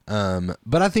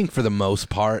 But I think for the most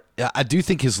part, I do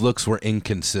think his looks were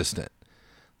inconsistent.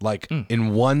 Like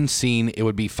in one scene, it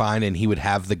would be fine and he would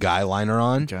have the guy liner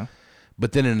on. Okay.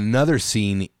 But then in another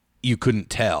scene, you couldn't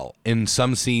tell. In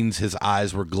some scenes, his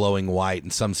eyes were glowing white.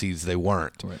 In some scenes, they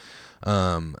weren't.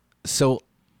 Right. So,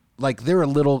 like, there are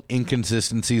little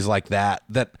inconsistencies like that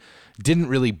didn't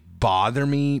really bother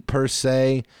me per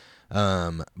se.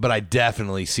 But I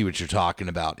definitely see what you're talking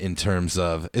about in terms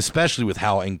of, especially with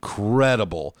how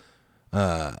incredible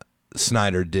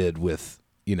Snyder did with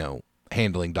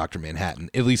handling Dr. Manhattan,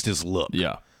 at least his look.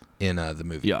 Yeah. In the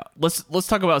movie. Yeah. Let's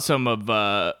talk about some of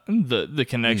the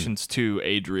connections to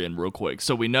Adrian real quick.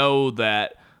 So we know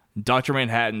that Dr.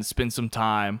 Manhattan spent some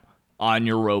time on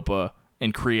Europa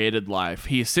and created life.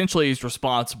 He essentially is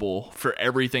responsible for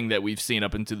everything that we've seen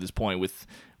up until this point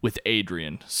with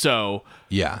Adrian. So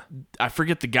yeah, I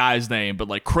forget the guy's name, but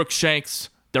like Crookshanks,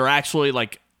 they're actually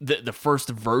like the first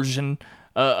version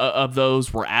of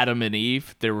those were Adam and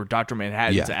Eve. They were Dr.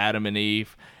 Manhattan's Adam and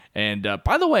Eve. And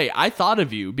by the way, I thought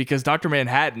of you because Dr.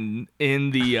 Manhattan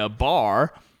in the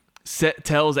bar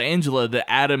tells Angela that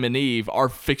Adam and Eve are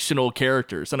fictional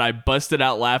characters. And I busted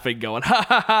out laughing going, ha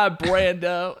ha ha,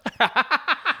 Brando.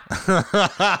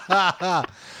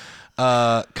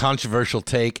 Controversial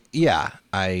take. Yeah,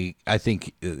 I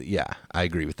think, I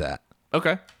agree with that.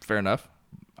 Okay, fair enough.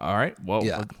 All right. Well,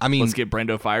 yeah. Let's get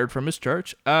Brando fired from his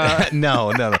church.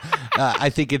 No.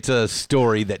 I think it's a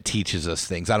story that teaches us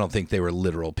things. I don't think they were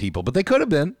literal people, but they could have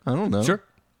been. I don't know. Sure.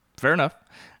 Fair enough.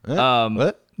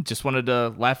 What? Just wanted to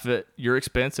laugh at your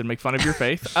expense and make fun of your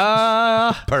faith.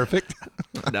 Perfect.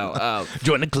 No.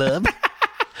 Join the club.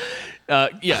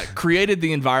 Created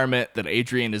the environment that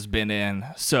Adrian has been in.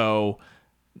 So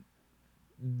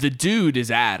the dude is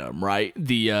Adam, right?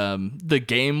 The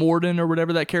game warden or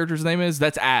whatever that character's name is,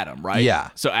 that's Adam, right? Yeah.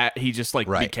 So he just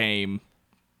became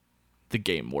the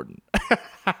game warden.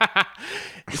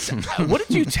 So, what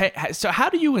did you take? So how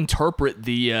do you interpret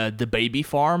the baby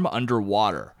farm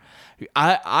underwater?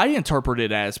 I interpret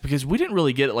it as, because we didn't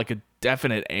really get like a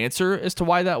definite answer as to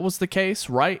why that was the case,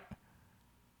 right?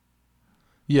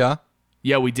 Yeah.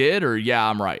 Yeah, we did, or yeah,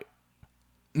 I'm right.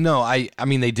 No, I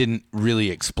mean, they didn't really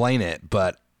explain it,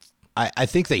 but I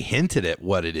think they hinted at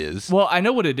what it is. Well, I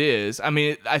know what it is. I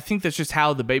mean, I think that's just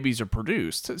how the babies are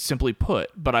produced, simply put.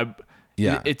 But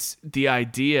it's the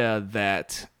idea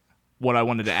that, what I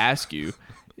wanted to ask you,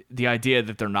 the idea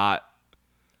that they're not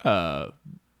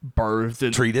birthed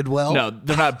and treated well. No,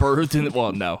 they're not birthed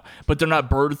well, no, but they're not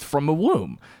birthed from a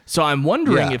womb. So I'm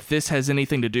wondering if this has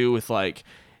anything to do with like,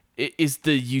 is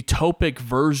the utopic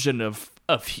version of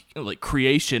like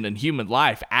creation and human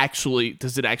life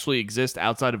does it actually exist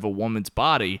outside of a woman's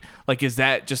body? Like, is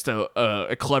that just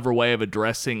a clever way of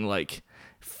addressing like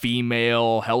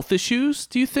female health issues,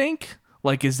 do you think?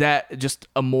 Like, is that just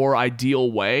a more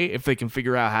ideal way if they can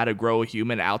figure out how to grow a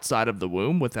human outside of the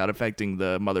womb without affecting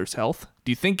the mother's health?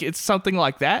 Do you think it's something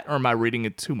like that, or am I reading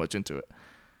it too much into it?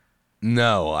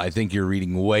 No, I think you're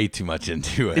reading way too much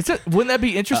into it. Wouldn't that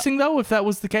be interesting, though, if that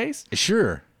was the case?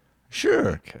 Sure.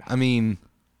 Okay. I mean,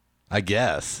 I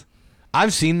guess.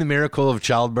 I've seen The Miracle of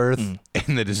Childbirth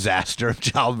and The Disaster of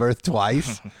Childbirth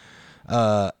twice.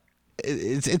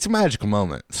 It's a magical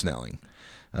moment, Snelling.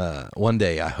 One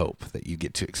day, I hope that you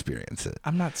get to experience it.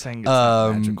 I'm not saying it's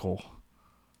not magical.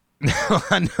 No,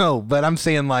 I know, but I'm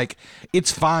saying, like,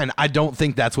 it's fine. I don't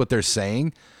think that's what they're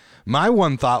saying. My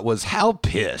one thought was, how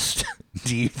pissed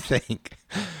do you think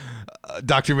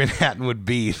Dr. Manhattan would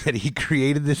be that he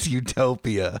created this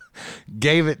utopia,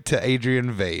 gave it to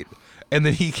Adrian Veidt, and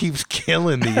then he keeps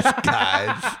killing these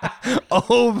guys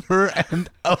over and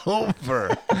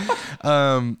over?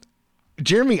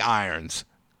 Jeremy Irons,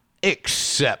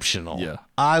 exceptional. Yeah.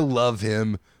 I love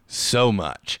him so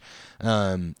much.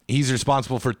 He's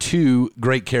responsible for two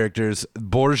great characters,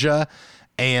 Borgia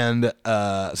and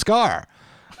Scar.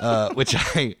 Which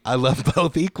I love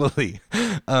both equally.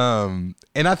 And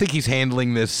I think he's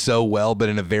handling this so well, but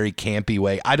in a very campy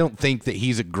way. I don't think that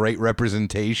he's a great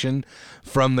representation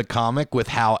from the comic with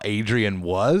how Adrian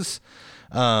was.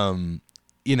 But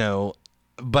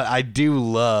I do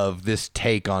love this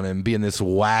take on him being this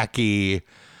wacky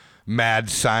mad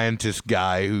scientist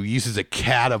guy who uses a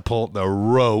catapult and a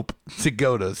rope to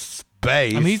go to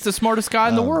space. I mean, he's the smartest guy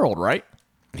in the world, right?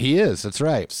 He is. That's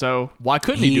right. So why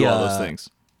couldn't he do all those things?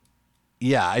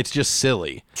 Yeah, it's just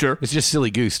silly. Sure. It's just silly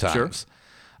goose times.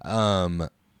 Sure.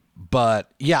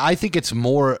 But yeah, I think it's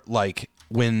more like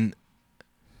when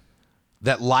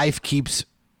that life keeps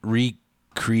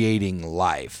recreating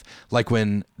life. Like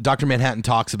when Dr. Manhattan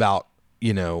talks about,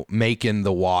 making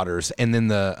the waters, and then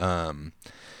the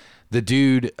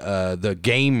dude, the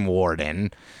game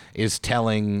warden, is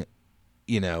telling,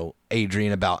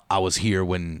 Adrian about, I was here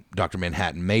when Dr.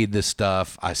 Manhattan made this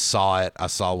stuff. I saw it. I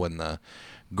saw when the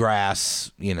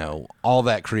grass, all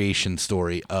that creation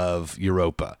story of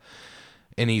Europa.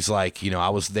 And he's like, I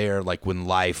was there like when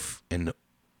life and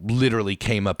literally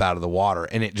came up out of the water,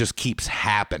 and it just keeps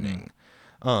happening.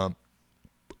 So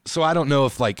I don't know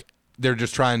if like they're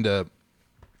just trying to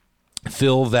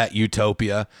fill that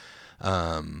utopia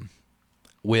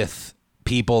with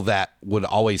people that would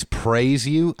always praise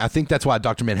you. I think that's why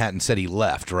Dr. Manhattan said he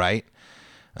left, right?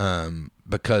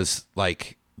 because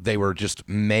like they were just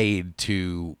made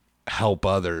to help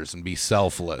others and be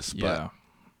selfless. Yeah. But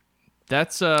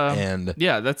that's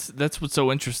what's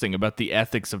so interesting about the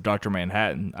ethics of Dr.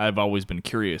 Manhattan. I've always been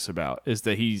curious about is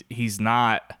that he's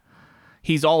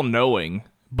all knowing,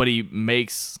 but he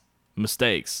makes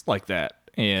mistakes like that.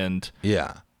 And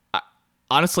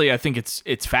honestly, I think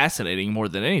it's fascinating more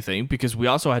than anything because we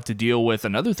also had to deal with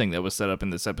another thing that was set up in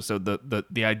this episode,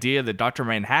 the idea that Dr.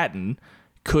 Manhattan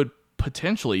could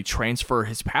potentially transfer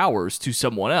his powers to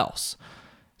someone else.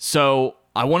 So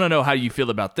I want to know how you feel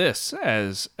about this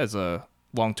as a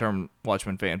long-term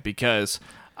Watchmen fan, because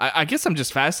I guess I'm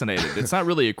just fascinated. It's not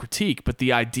really a critique, but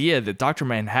the idea that Dr.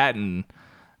 Manhattan,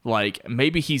 like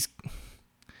maybe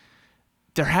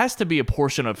there has to be a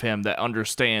portion of him that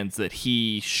understands that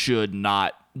he should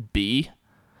not be.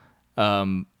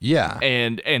 And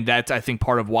that's, I think,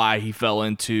 part of why he fell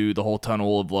into the whole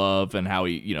tunnel of love and how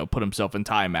he, put himself in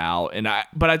timeout.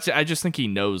 But I just think he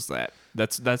knows that.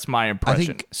 That's my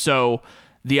impression. So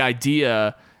the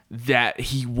idea that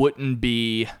he wouldn't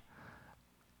be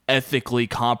ethically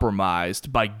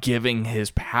compromised by giving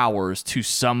his powers to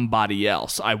somebody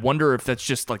else. I wonder if that's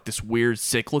just like this weird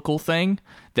cyclical thing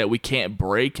that we can't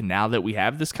break now that we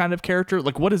have this kind of character.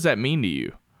 Like, what does that mean to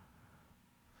you?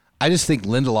 I just think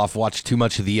Lindelof watched too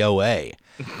much of the OA.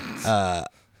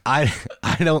 I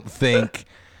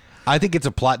think it's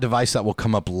a plot device that will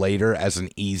come up later as an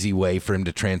easy way for him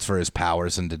to transfer his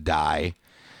powers and to die.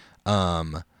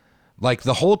 Like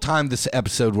the whole time this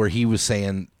episode where he was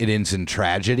saying it ends in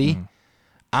tragedy,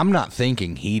 I'm not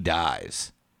thinking he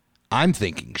dies. I'm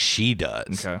thinking she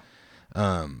does. Okay.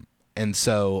 And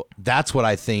so that's what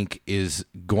I think is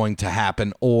going to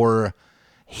happen, or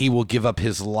he will give up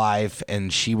his life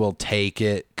and she will take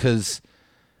it. Because,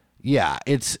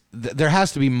 there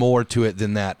has to be more to it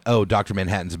than that, oh, Dr.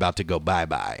 Manhattan's about to go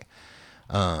bye-bye.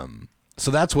 So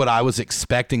that's what I was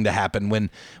expecting to happen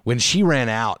when she ran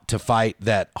out to fight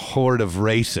that horde of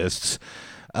racists.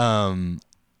 And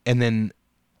then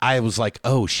I was like,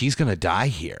 oh, she's going to die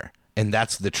here. And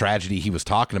that's the tragedy he was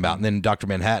talking about. And then Dr.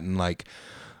 Manhattan, like,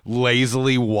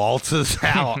 lazily waltzes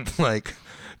out, like,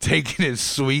 taking his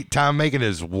sweet time, making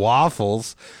his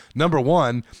waffles. Number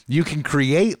one, you can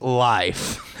create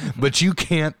life, but you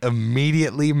can't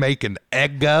immediately make an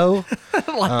egg go.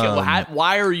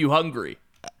 Why are you hungry?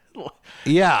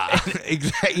 Yeah,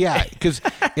 exactly. Yeah, because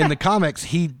in the comics,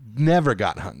 he never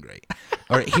got hungry.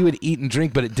 Or he would eat and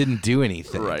drink, but it didn't do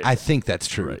anything. Right. I think that's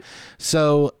true. Right.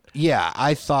 So, yeah,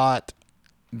 I thought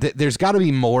there's got to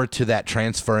be more to that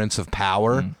transference of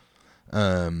power,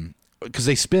 because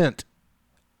they spent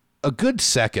a good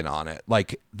second on it.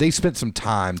 Like, they spent some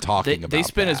time talking about They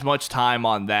spent that. as much time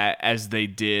on that as they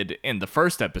did in the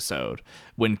first episode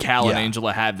when Cal and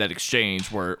Angela had that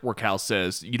exchange where Cal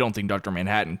says, you don't think Dr.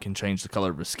 Manhattan can change the color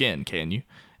of his skin, can you?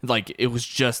 Like, it was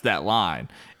just that line,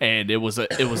 and it was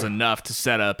enough to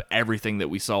set up everything that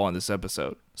we saw in this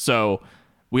episode. So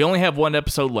we only have one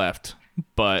episode left,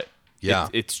 but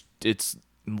it's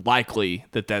likely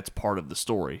that that's part of the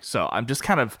story. So I'm just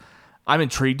I'm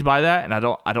intrigued by that, and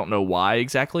I don't know why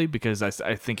exactly, because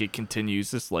I think it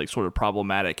continues this like sort of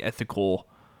problematic ethical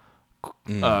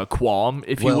qualm,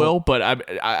 if you will. But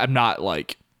I'm not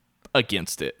like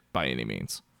against it by any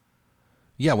means.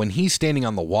 Yeah, when he's standing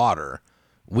on the water,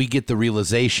 we get the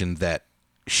realization that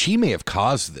she may have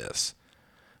caused this,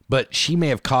 but she may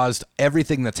have caused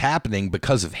everything that's happening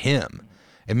because of him,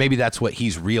 and maybe that's what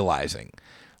he's realizing.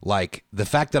 Like, the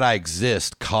fact that I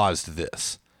exist caused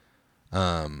this.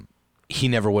 She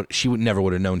never would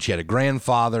have known she had a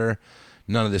grandfather.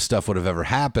 None of this stuff would have ever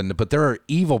happened. But there are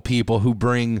evil people who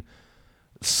bring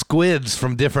squids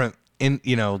from different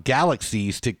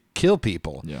galaxies to kill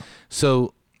people. Yeah.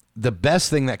 So the best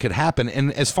thing that could happen,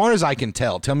 and as far as I can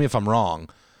tell me if I'm wrong,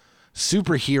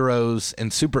 superheroes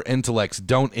and super intellects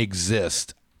don't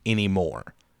exist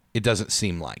anymore. It doesn't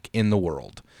seem like in the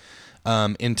world.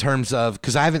 In terms of,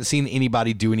 because I haven't seen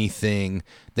anybody do anything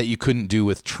that you couldn't do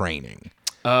with training.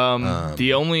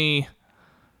 The only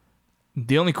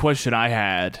question I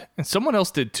had, and someone else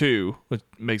did too, which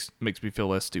makes me feel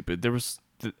less stupid. There was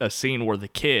a scene where the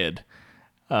kid,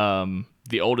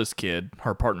 the oldest kid,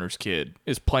 her partner's kid,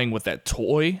 is playing with that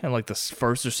toy in like the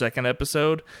first or second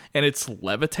episode, and it's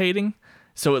levitating.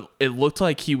 So it looked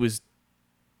like he was,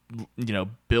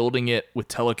 building it with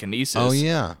telekinesis. Oh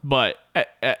yeah. But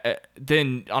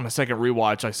then on a second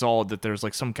rewatch, I saw that there's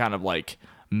like some kind of like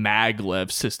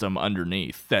maglev system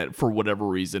underneath that for whatever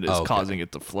reason is causing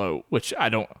it to float, which I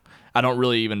don't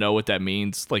really even know what that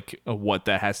means, like what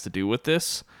that has to do with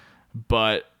this.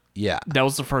 But yeah, that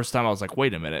was the first time I was like,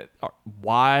 wait a minute,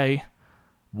 why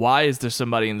why is there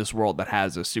somebody in this world that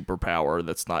has a superpower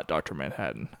that's not Dr.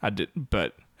 Manhattan?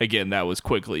 But again, that was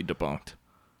quickly debunked.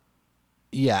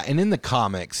 Yeah, and in the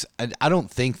comics, I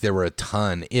don't think there were a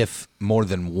ton, if more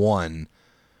than one,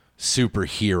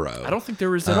 superhero. I don't think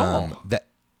there is at all.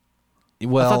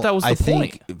 Well, I thought that was the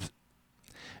point.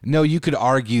 No, you could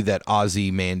argue that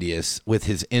Ozymandias, with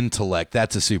his intellect,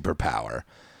 that's a superpower,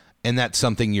 and that's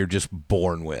something you're just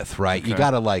born with, right? Okay.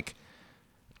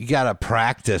 You gotta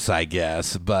practice, I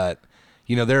guess, but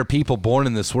there are people born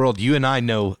in this world. You and I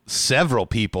know several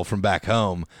people from back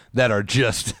home that are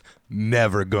just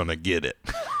never gonna get it.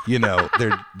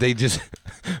 They just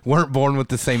weren't born with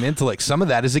the same intellect. Some of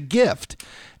that is a gift,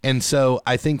 and so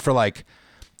I think for like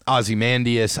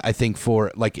Ozymandias, I think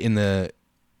for like in the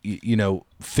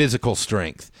physical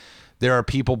strength, there are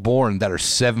people born that are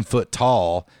 7 foot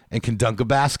tall and can dunk a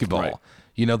basketball.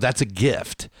 Right. That's a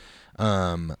gift.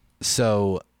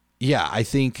 So yeah, I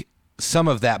think some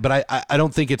of that, but I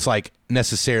don't think it's like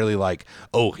necessarily like,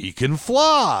 oh, he can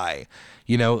fly.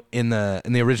 In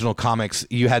the original comics,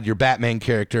 you had your Batman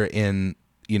character in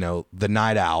the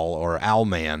Night Owl or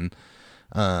Owlman.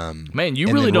 Man, you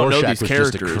really don't know these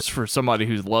characters for somebody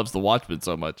who loves the Watchmen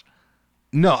so much.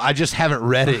 No, I just haven't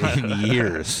read it in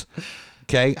years.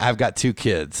 Okay, I've got 2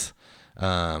 kids,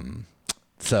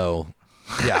 so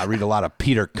yeah, I read a lot of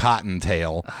Peter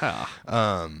Cottontail.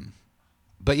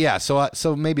 But yeah,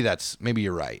 so maybe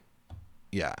you're right.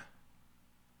 Yeah,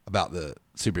 about the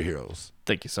superheroes.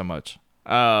 Thank you so much.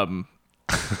 How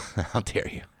dare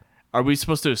you? Are we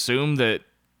supposed to assume that?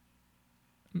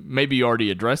 Maybe you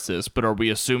already addressed this, but are we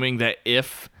assuming that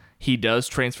if he does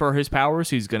transfer his powers,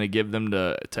 he's going to give them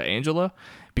to Angela?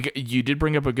 Because you did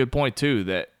bring up a good point too,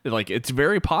 that like it's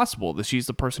very possible that she's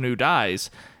the person who dies,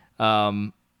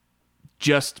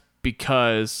 just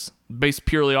because based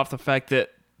purely off the fact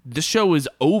that this show is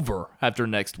over after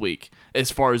next week,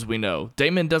 as far as we know.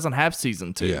 Damon doesn't have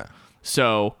season 2,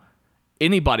 so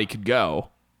anybody could go.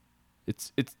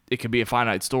 It could be a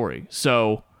finite story.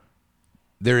 So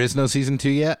there is no season 2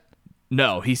 yet?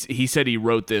 No, he said he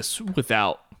wrote this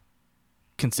without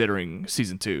considering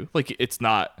season 2. Like, it's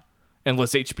not,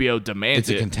 unless HBO demands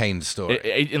it. It's a contained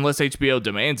story. Unless HBO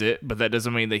demands it, but that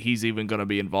doesn't mean that he's even going to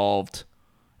be involved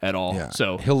at all. Yeah.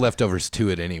 So he'll leftovers to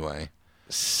it anyway.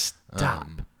 Stop.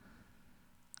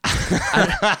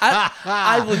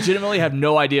 I legitimately have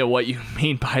no idea what you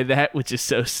mean by that, which is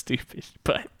so stupid.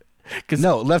 But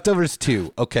no, Leftovers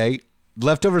 2, okay?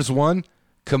 Leftovers 1,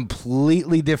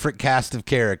 completely different cast of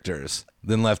characters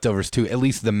than Leftovers 2, at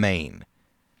least the main.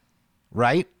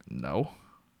 Right? No.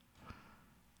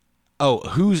 Oh,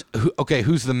 who's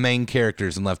the main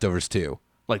characters in Leftovers 2?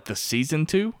 Like the season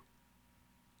 2?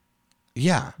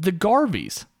 Yeah. The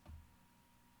Garveys.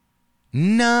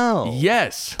 No.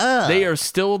 Yes. They are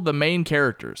still the main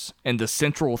characters and the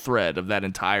central thread of that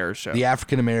entire show. The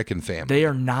African-American family. They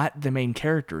are not the main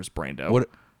characters, Brando. What?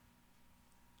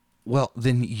 Well,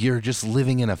 then you're just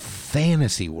living in a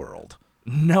fantasy world.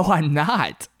 No, I'm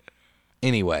not.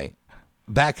 Anyway,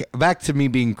 back to me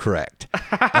being correct.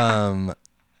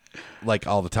 Like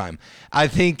all the time. I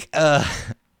think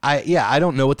I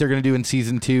don't know what they're going to do in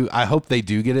season 2. I hope they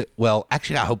do get it. Well,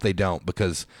 actually I hope they don't,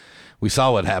 because we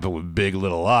saw what happened with Big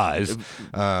Little Lies.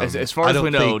 As far as we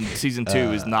know, season 2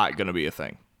 is not going to be a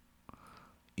thing.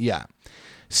 Yeah.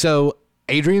 So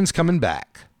Adrian's coming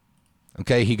back.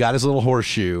 Okay, he got his little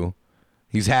horseshoe.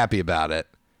 He's happy about it.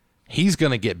 He's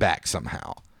going to get back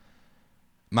somehow.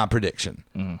 My prediction.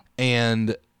 Mm-hmm.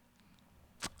 And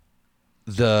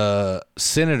the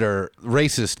senator,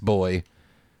 racist boy,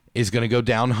 is going to go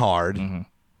down hard.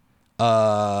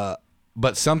 Mm-hmm.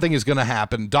 But something is going to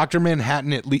happen. Dr.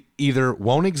 Manhattan either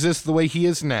won't exist the way he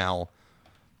is now,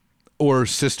 or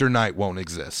Sister Night won't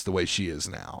exist the way she is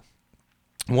now.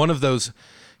 One of those,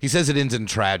 he says it ends in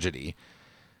tragedy.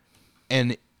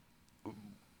 And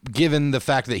given the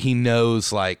fact that he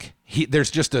knows, like,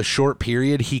 there's just a short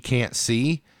period he can't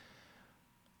see,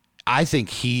 I think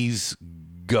he's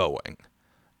going.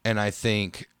 And I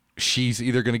think she's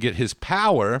either going to get his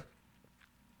power,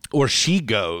 or she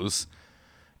goes,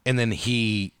 and then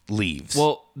he leaves.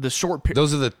 Well, the short period...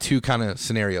 Those are the two kind of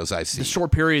scenarios I see. The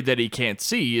short period that he can't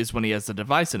see is when he has the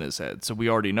device in his head, so we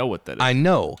already know what that is. I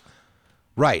know.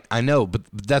 Right, I know, but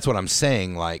that's what I'm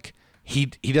saying. Like, he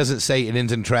doesn't say it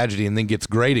ends in tragedy and then gets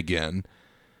great again.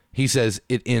 He says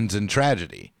it ends in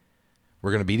tragedy.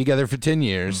 We're going to be together for 10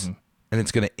 years, and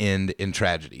it's going to end in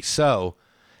tragedy. So,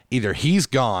 either he's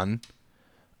gone,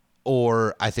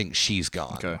 or I think she's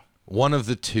gone. Okay. One of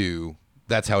the two,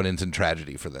 that's how it ends in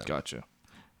tragedy for them. Gotcha.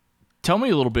 Tell me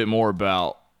a little bit more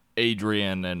about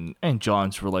Adrian and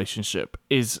John's relationship.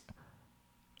 Is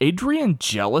Adrian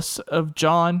jealous of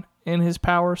Jon and his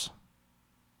powers?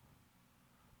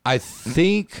 I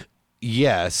think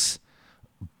yes,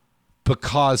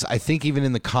 because I think even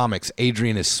in the comics,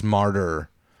 Adrian is smarter.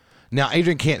 Now,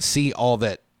 Adrian can't see all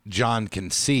that Jon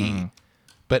can see,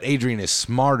 but Adrian is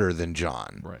smarter than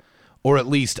Jon, right? Or at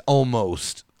least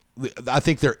almost. I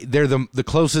think they're the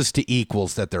closest to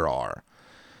equals that there are,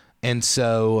 and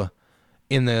so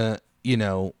in the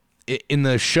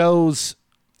show's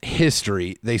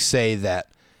history, they say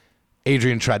that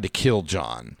Adrian tried to kill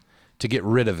Jon to get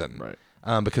rid of him,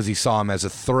 right? Because he saw him as a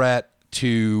threat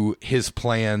to his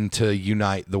plan to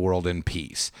unite the world in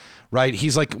peace. Right?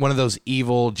 He's like one of those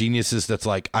evil geniuses that's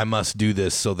like, I must do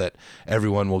this so that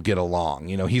everyone will get along.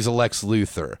 He's a Lex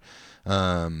Luthor.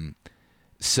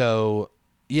 So,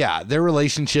 yeah, their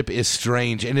relationship is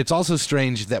strange. And it's also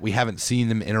strange that we haven't seen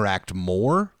them interact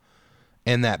more,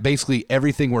 and that basically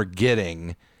everything we're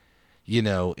getting,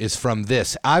 is from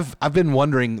this. I've been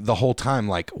wondering the whole time,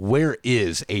 like, where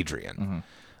is Adrian?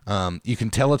 You can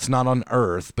tell it's not on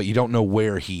Earth, but you don't know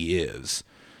where he is.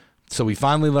 So we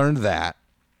finally learned that.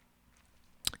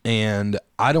 And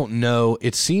I don't know.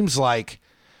 It seems like,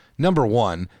 number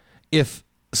one, if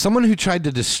someone who tried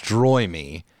to destroy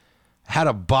me had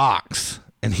a box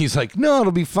and he's like, no,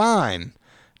 it'll be fine,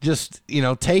 just,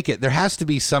 take it. There has to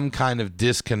be some kind of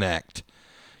disconnect.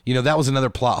 That was another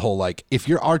plot hole. Like, if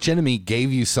your archenemy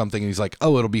gave you something and he's like,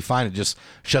 oh, it'll be fine, it just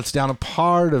shuts down a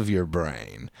part of your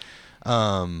brain.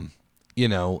 And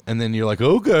then you're like,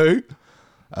 okay.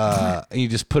 And you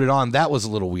just put it on. That was a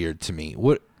little weird to me.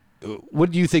 What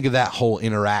do you think of that whole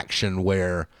interaction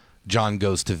where Jon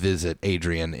goes to visit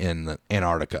Adrian in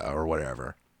Antarctica or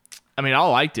whatever? I mean, I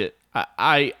liked it.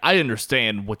 I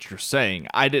understand what you're saying.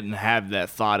 I didn't have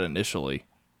that thought initially.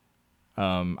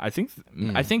 I think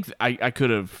I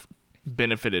could have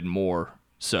benefited more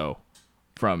so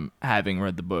from having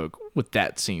read the book with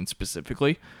that scene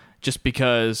specifically, just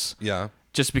because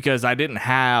I didn't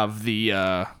have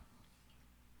the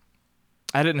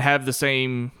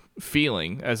same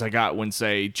feeling as I got when,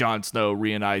 say, Jon Snow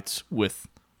reunites with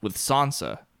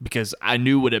Sansa, because I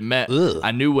knew what it meant.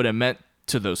 I knew what it meant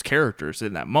to those characters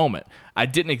in that moment. I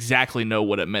didn't exactly know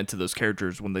what it meant to those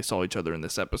characters when they saw each other in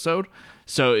this episode,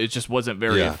 so it just wasn't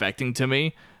very affecting to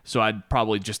me. So I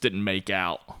probably just didn't make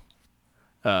out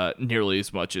nearly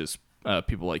as much as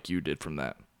people like you did from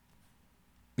that.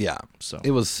 Yeah, so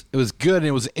it was good and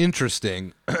it was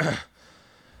interesting,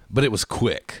 but it was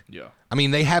quick. Yeah. I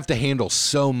mean, they have to handle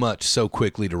so much so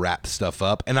quickly to wrap stuff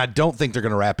up, and I don't think they're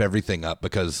going to wrap everything up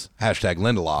because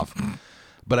 #Lindelof,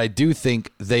 but I do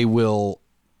think they will.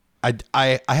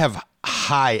 I have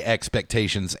high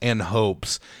expectations and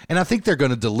hopes, and I think they're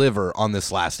going to deliver on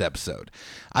this last episode.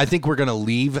 I think we're going to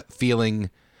leave feeling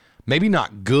maybe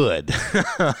not good,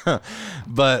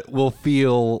 but we'll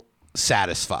feel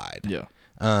satisfied. Yeah.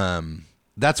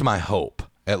 That's my hope.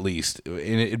 At least.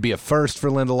 And it'd be a first for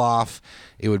Lindelof.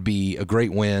 It would be a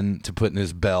great win to put in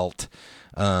his belt.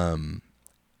 And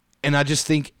I just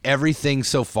think everything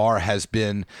so far has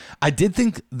been. I did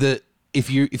think that if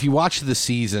you watch the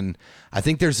season, I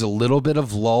think there's a little bit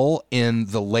of lull in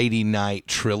the Lady Night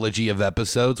trilogy of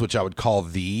episodes, which I would call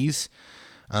these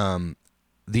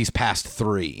past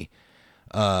three.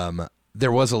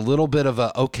 There was a little bit of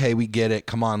a, okay, we get it.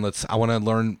 Come on, I want to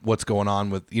learn what's going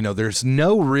on with, there's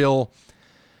no real.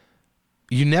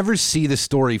 You never see the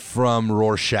story from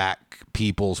Rorschach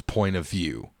people's point of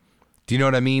view. Do you know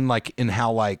what I mean? Like in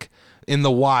how, like in The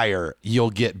Wire, you'll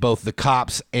get both the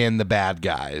cops and the bad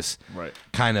guys, right,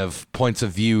 kind of points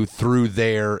of view through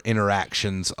their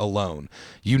interactions alone.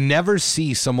 You never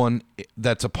see someone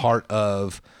that's a part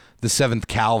of the 7th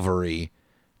Cavalry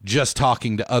just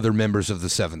talking to other members of the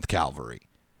 7th Cavalry.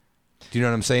 Do you know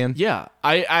what I'm saying? Yeah,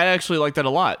 I actually like that a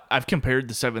lot. I've compared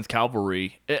the 7th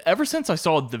Cavalry ever since I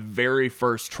saw the very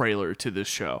first trailer to this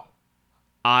show.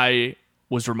 I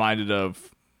was reminded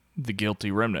of the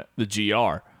Guilty Remnant, the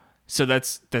GR. So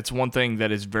that's one thing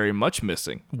that is very much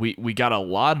missing. We got a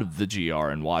lot of the GR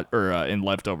in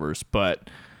Leftovers, but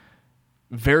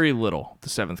very little the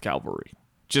 7th Cavalry.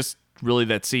 Just really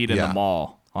that seed in the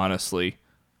mall, honestly.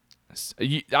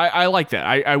 I like that.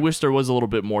 I wish there was a little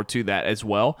bit more to that as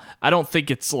well. I don't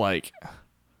think it's like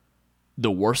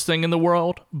the worst thing in the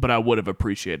world, but I would have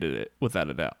appreciated it without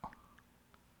a doubt.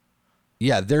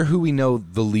 Yeah, they're who we know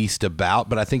the least about,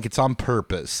 but I think it's on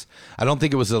purpose. I don't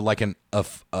think it was an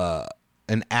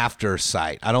after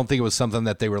sight. I don't think it was something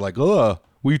that they were like, oh,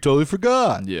 we totally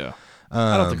forgot. Yeah,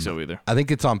 I don't think so either. I think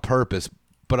it's on purpose,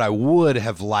 but I would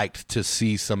have liked to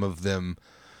see some of them.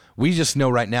 We just know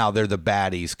right now they're the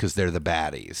baddies because they're the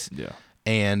baddies. Yeah.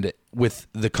 And with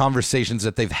the conversations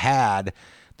that they've had,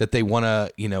 that they want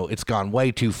to, it's gone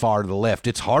way too far to the left.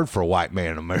 It's hard for a white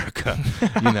man in America.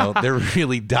 They're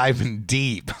really diving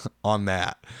deep on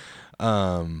that.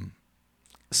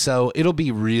 So it'll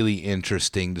be really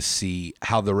interesting to see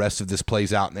how the rest of this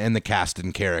plays out and the cast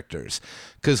and characters,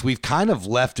 because we've kind of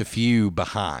left a few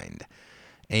behind.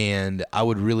 And I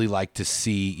would really like to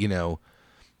see, so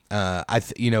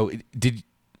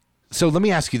let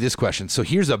me ask you this question. So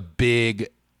here's a big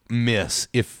miss,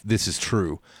 if this is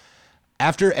true.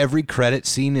 After every credit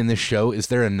scene in this show, is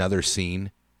there another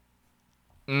scene?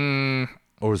 Or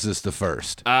is this the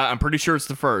first? I'm pretty sure it's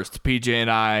the first. PJ and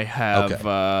I have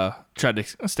tried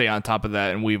to stay on top of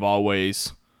that, and we've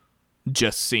always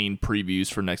just seen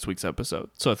previews for next week's episode.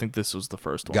 So I think this was the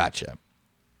first one. Gotcha.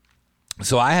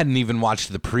 So I hadn't even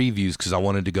watched the previews because I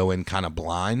wanted to go in kind of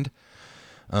blind.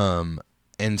 And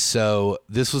so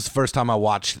this was the first time I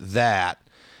watched that.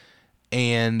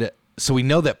 And so we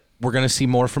know that we're going to see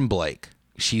more from Blake.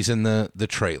 She's in the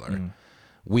trailer.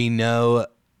 We know,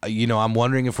 I'm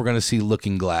wondering if we're going to see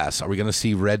Looking Glass. Are we going to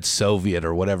see Red Soviet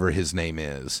or whatever his name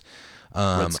is?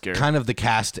 Kind of the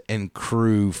cast and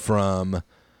crew from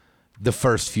the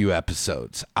first few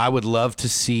episodes. I would love to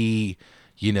see,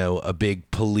 a big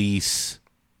police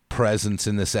presence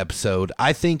in this episode.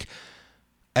 I think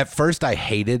at first I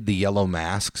hated the yellow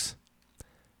masks,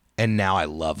 and now I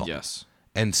love them. Yes.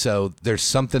 And so there's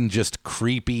something just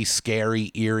creepy,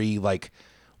 scary, eerie, like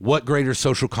what greater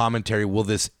social commentary will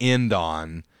this end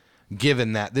on,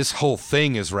 given that this whole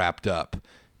thing is wrapped up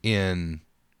in,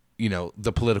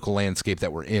 the political landscape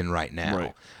that we're in right now.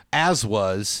 Right. As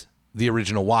was the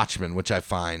original Watchmen, which I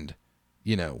find,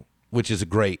 which is a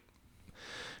great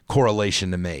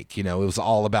correlation to make. It was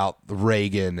all about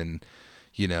Reagan and,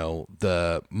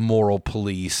 the moral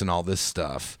police and all this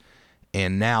stuff.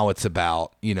 And now it's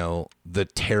about, the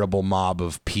terrible mob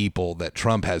of people that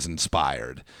Trump has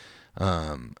inspired.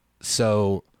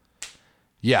 So,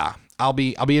 yeah, I'll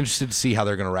be interested to see how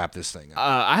they're going to wrap this thing up.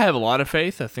 I have a lot of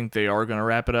faith. I think they are going to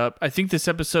wrap it up. I think this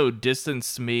episode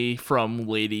distanced me from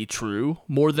Lady True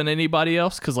more than anybody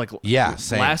else. Because,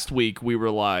 same. Last week we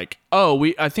were like,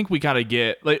 I think we kind of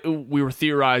get, we were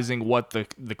theorizing what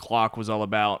the clock was all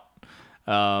about.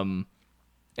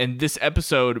 And this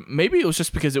episode, maybe it was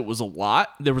just because it was a lot.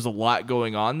 There was a lot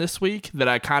going on this week that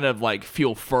I kind of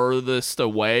feel furthest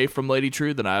away from Lady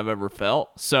True than I've ever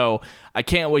felt. So I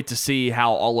can't wait to see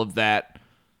how all of that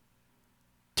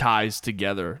ties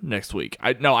together next week.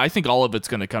 I think all of it's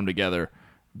going to come together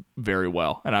very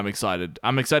well, and I'm excited.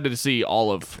 I'm excited to see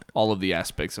all of the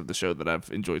aspects of the show that I've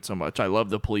enjoyed so much. I love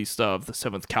the police stuff, the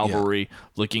 7th Cavalry,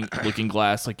 Looking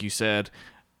Glass, like you said.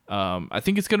 I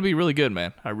think it's going to be really good,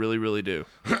 man. I really, really do.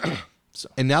 So.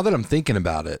 And now that I'm thinking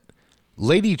about it,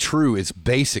 Lady True is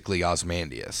basically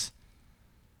Ozymandias.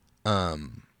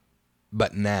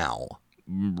 But now.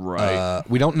 Right.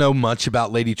 We don't know much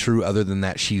about Lady True other than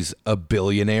that she's a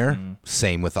billionaire.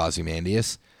 Same with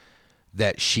Ozymandias.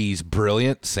 That she's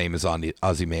brilliant. Same as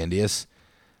Ozymandias.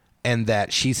 And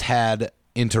that she's had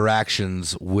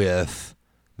interactions with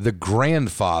the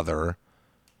grandfather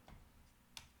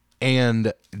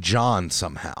and John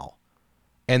somehow,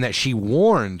 and that she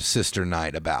warned Sister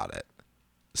Night about it.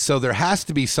 So there has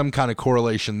to be some kind of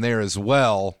correlation there as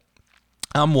well.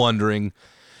 I'm wondering,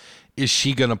 is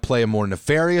she going to play a more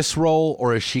nefarious role,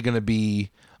 or is she going to be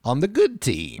on the good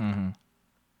team?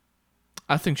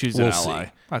 I think she's an ally.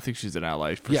 I think she's an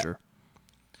ally for sure.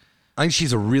 I think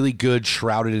she's a really good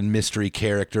shrouded in mystery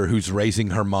character who's raising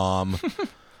her mom,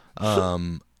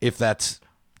 if that's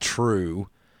true.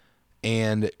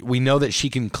 And we know that she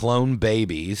can clone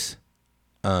babies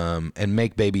and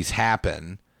make babies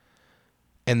happen.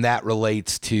 And that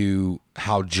relates to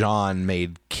how John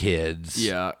made kids.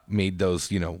 Yeah. Made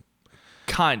those,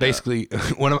 kind of. Basically,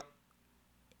 one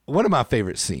of my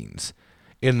favorite scenes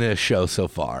in this show so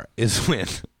far is when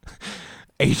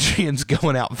Adrian's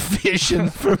going out fishing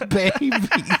for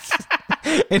babies.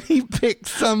 And he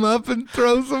picks some up and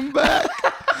throws them back.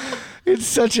 It's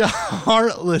such a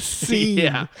heartless scene.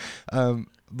 Yeah.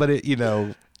 But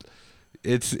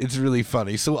it's really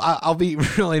funny. So I'll be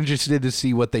real interested to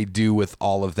see what they do with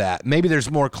all of that. Maybe there's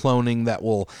more cloning that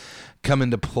will come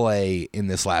into play in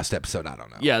this last episode. I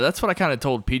don't know. Yeah, that's what I kind of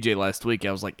told PJ last week.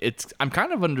 I was like, I'm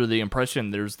kind of under the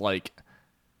impression there's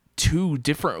 2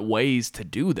 different ways to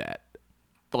do that.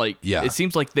 It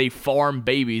seems like they farm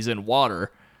babies in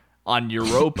water on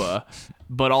Europa,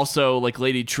 but also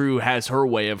Lady True has her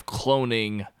way of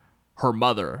cloning her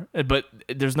mother, but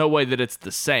there's no way that it's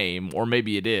the same, or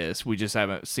maybe it is. We just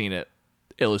haven't seen it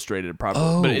illustrated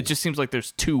properly. But it just seems like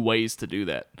there's 2 ways to do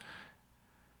that.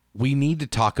 We need to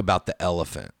talk about the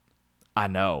elephant. I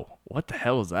know. What the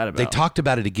hell is that about? They talked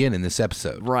about it again in this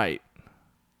episode. Right.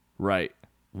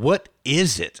 What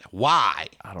is it? Why?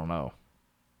 I don't know.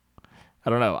 I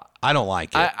don't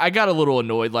like it. I got a little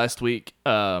annoyed last week,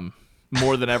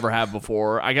 more than ever have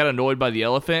before. I got annoyed by the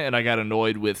elephant, and I got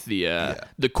annoyed with the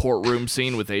courtroom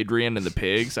scene with Adrian and the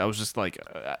pigs. I was just like,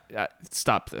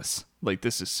 stop this. Like,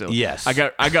 this is silly. Yes.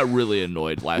 I got really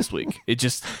annoyed last week. It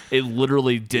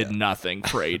literally did nothing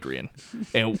for Adrian.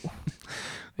 And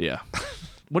yeah.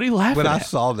 What are you laughing When at? I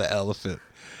saw the elephant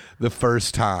the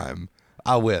first time,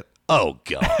 I went, oh,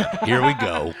 God, here we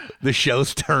go. The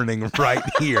show's turning right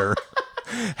here.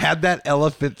 Had that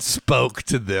elephant spoke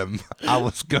to them, I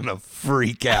was going to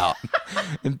freak out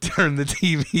and turn the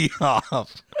TV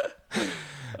off.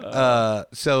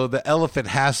 So the elephant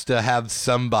has to have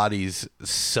somebody's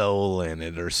soul in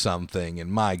it or something.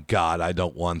 And my God, I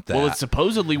don't want that. Well, it's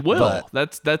supposedly Will.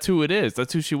 But, that's who it is.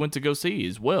 That's who she went to go see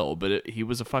is Will. But he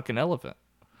was a fucking elephant.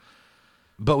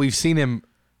 But we've seen him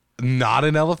not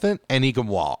an elephant, and he can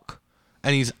walk.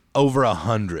 And he's over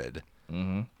 100.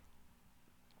 Mm-hmm.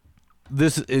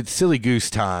 It's silly goose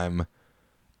time.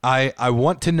 I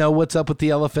want to know what's up with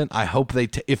the elephant. I hope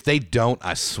if they don't,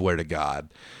 I swear to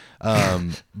God.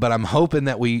 But I'm hoping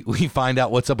that we find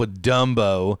out what's up with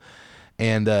Dumbo,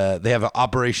 and they have an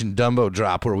Operation Dumbo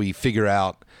drop where we figure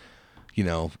out,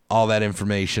 all that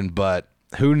information. But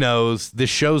who knows? This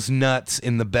show's nuts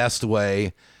in the best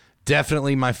way.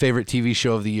 Definitely my favorite TV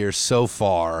show of the year so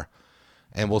far,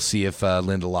 and we'll see if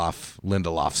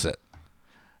Lindelof's it.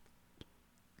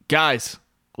 Guys,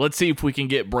 let's see if we can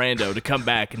get Brando to come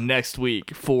back next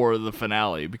week for the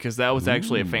finale, because that was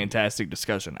actually a fantastic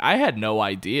discussion. I had no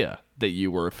idea that you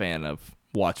were a fan of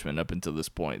Watchmen up until this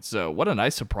point, so what a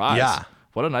nice surprise. Yeah.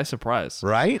 What a nice surprise.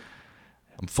 Right?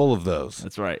 I'm full of those.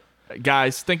 That's right.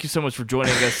 Guys, thank you so much for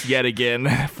joining us yet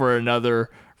again for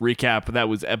another recap. That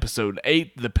was episode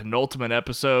 8, the penultimate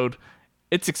episode.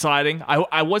 It's exciting.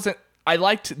 I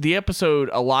liked the episode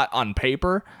a lot on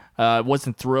paper.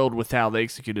 Wasn't thrilled with how they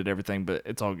executed everything, but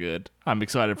it's all good. I'm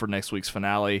excited for next week's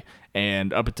finale.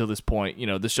 And up until this point,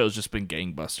 this show's just been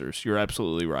gangbusters. You're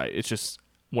absolutely right. It's just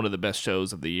one of the best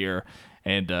shows of the year.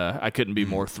 And I couldn't be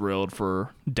more thrilled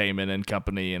for Damon and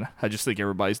company. And I just think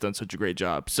everybody's done such a great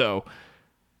job. So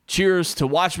cheers to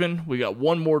Watchmen. We got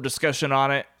one more discussion on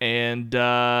it. And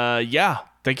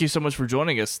thank you so much for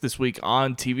joining us this week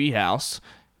on TV House.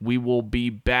 We will be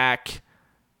back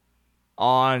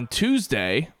on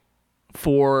Tuesday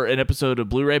for an episode of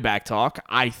Blu-ray Back Talk.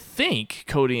 I think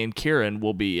Cody and Kieran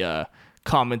will be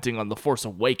commenting on The Force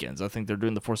Awakens. I think they're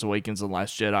doing The Force Awakens and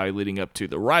Last Jedi leading up to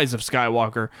The Rise of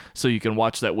Skywalker, so you can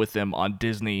watch that with them on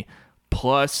Disney+.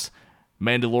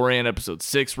 Mandalorian Episode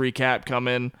 6 recap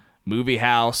coming. Movie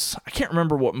House. I can't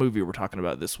remember what movie we're talking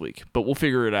about this week, but we'll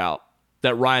figure it out.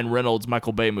 That Ryan Reynolds,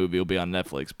 Michael Bay movie will be on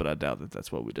Netflix, but I doubt that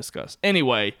that's what we discuss.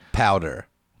 Anyway. Powder.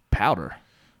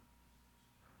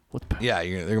 Yeah,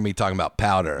 they're going to be talking about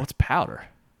Powder. What's Powder?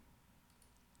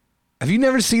 Have you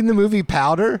never seen the movie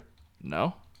Powder?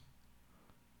 No.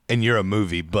 And you're a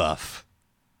movie buff.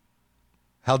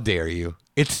 How dare you?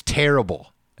 It's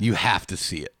terrible. You have to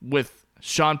see it. With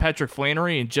Sean Patrick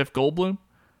Flannery and Jeff Goldblum?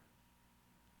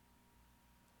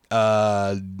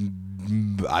 I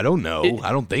don't know.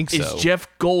 I don't think so. Is Jeff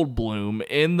Goldblum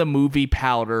in the movie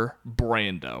Powder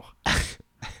Brando?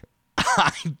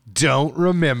 I don't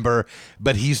remember,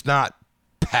 but he's not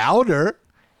Powder.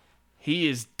 He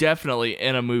is definitely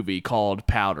in a movie called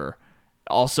Powder.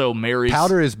 Also, Mary's...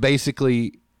 Powder is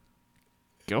basically...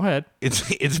 Go ahead.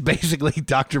 It's basically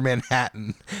Dr.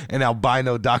 Manhattan and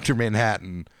albino Dr.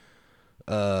 Manhattan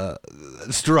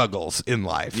struggles in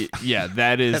life. Yeah,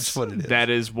 that's what it is. That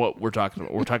is what we're talking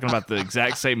about. We're talking about the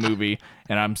exact same movie,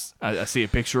 and I see a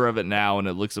picture of it now, and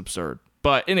it looks absurd.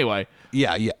 But anyway.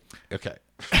 Yeah. Okay.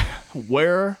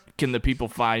 Where can the people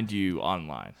find you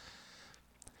online?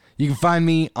 You can find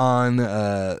me on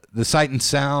the Sight and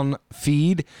Sound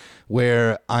feed,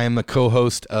 where I am a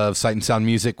co-host of Sight and Sound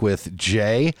Music with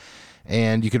Jay.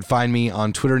 And you can find me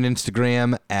on Twitter and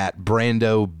Instagram at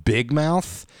Brando Big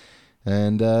Mouth.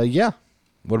 And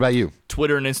what about you?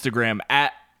 Twitter and Instagram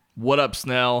at What Up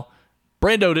Snell.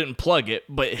 Brando didn't plug it,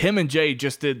 but him and Jay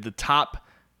just did the top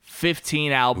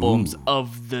 15 albums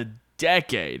of the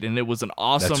decade, and it was an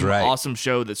awesome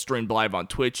show that streamed live on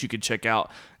Twitch. You can check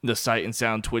out the Sight and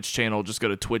Sound Twitch channel. Just go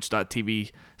to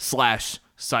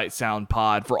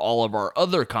twitch.tv/SightSoundPod for all of our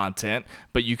other content.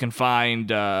 But you can find,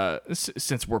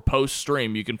 since we're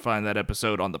post-stream, you can find that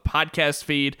episode on the podcast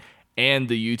feed and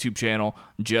the YouTube channel.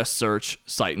 Just search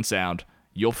Sight and Sound.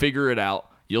 You'll figure it out.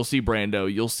 You'll see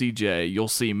Brando. You'll see Jay. You'll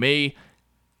see me.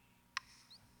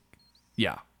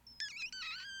 Yeah.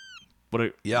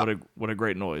 What a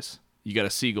great noise. You got a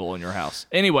seagull in your house.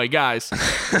 Anyway, guys,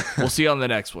 we'll see you on the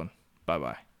next one.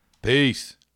 Bye-bye. Peace.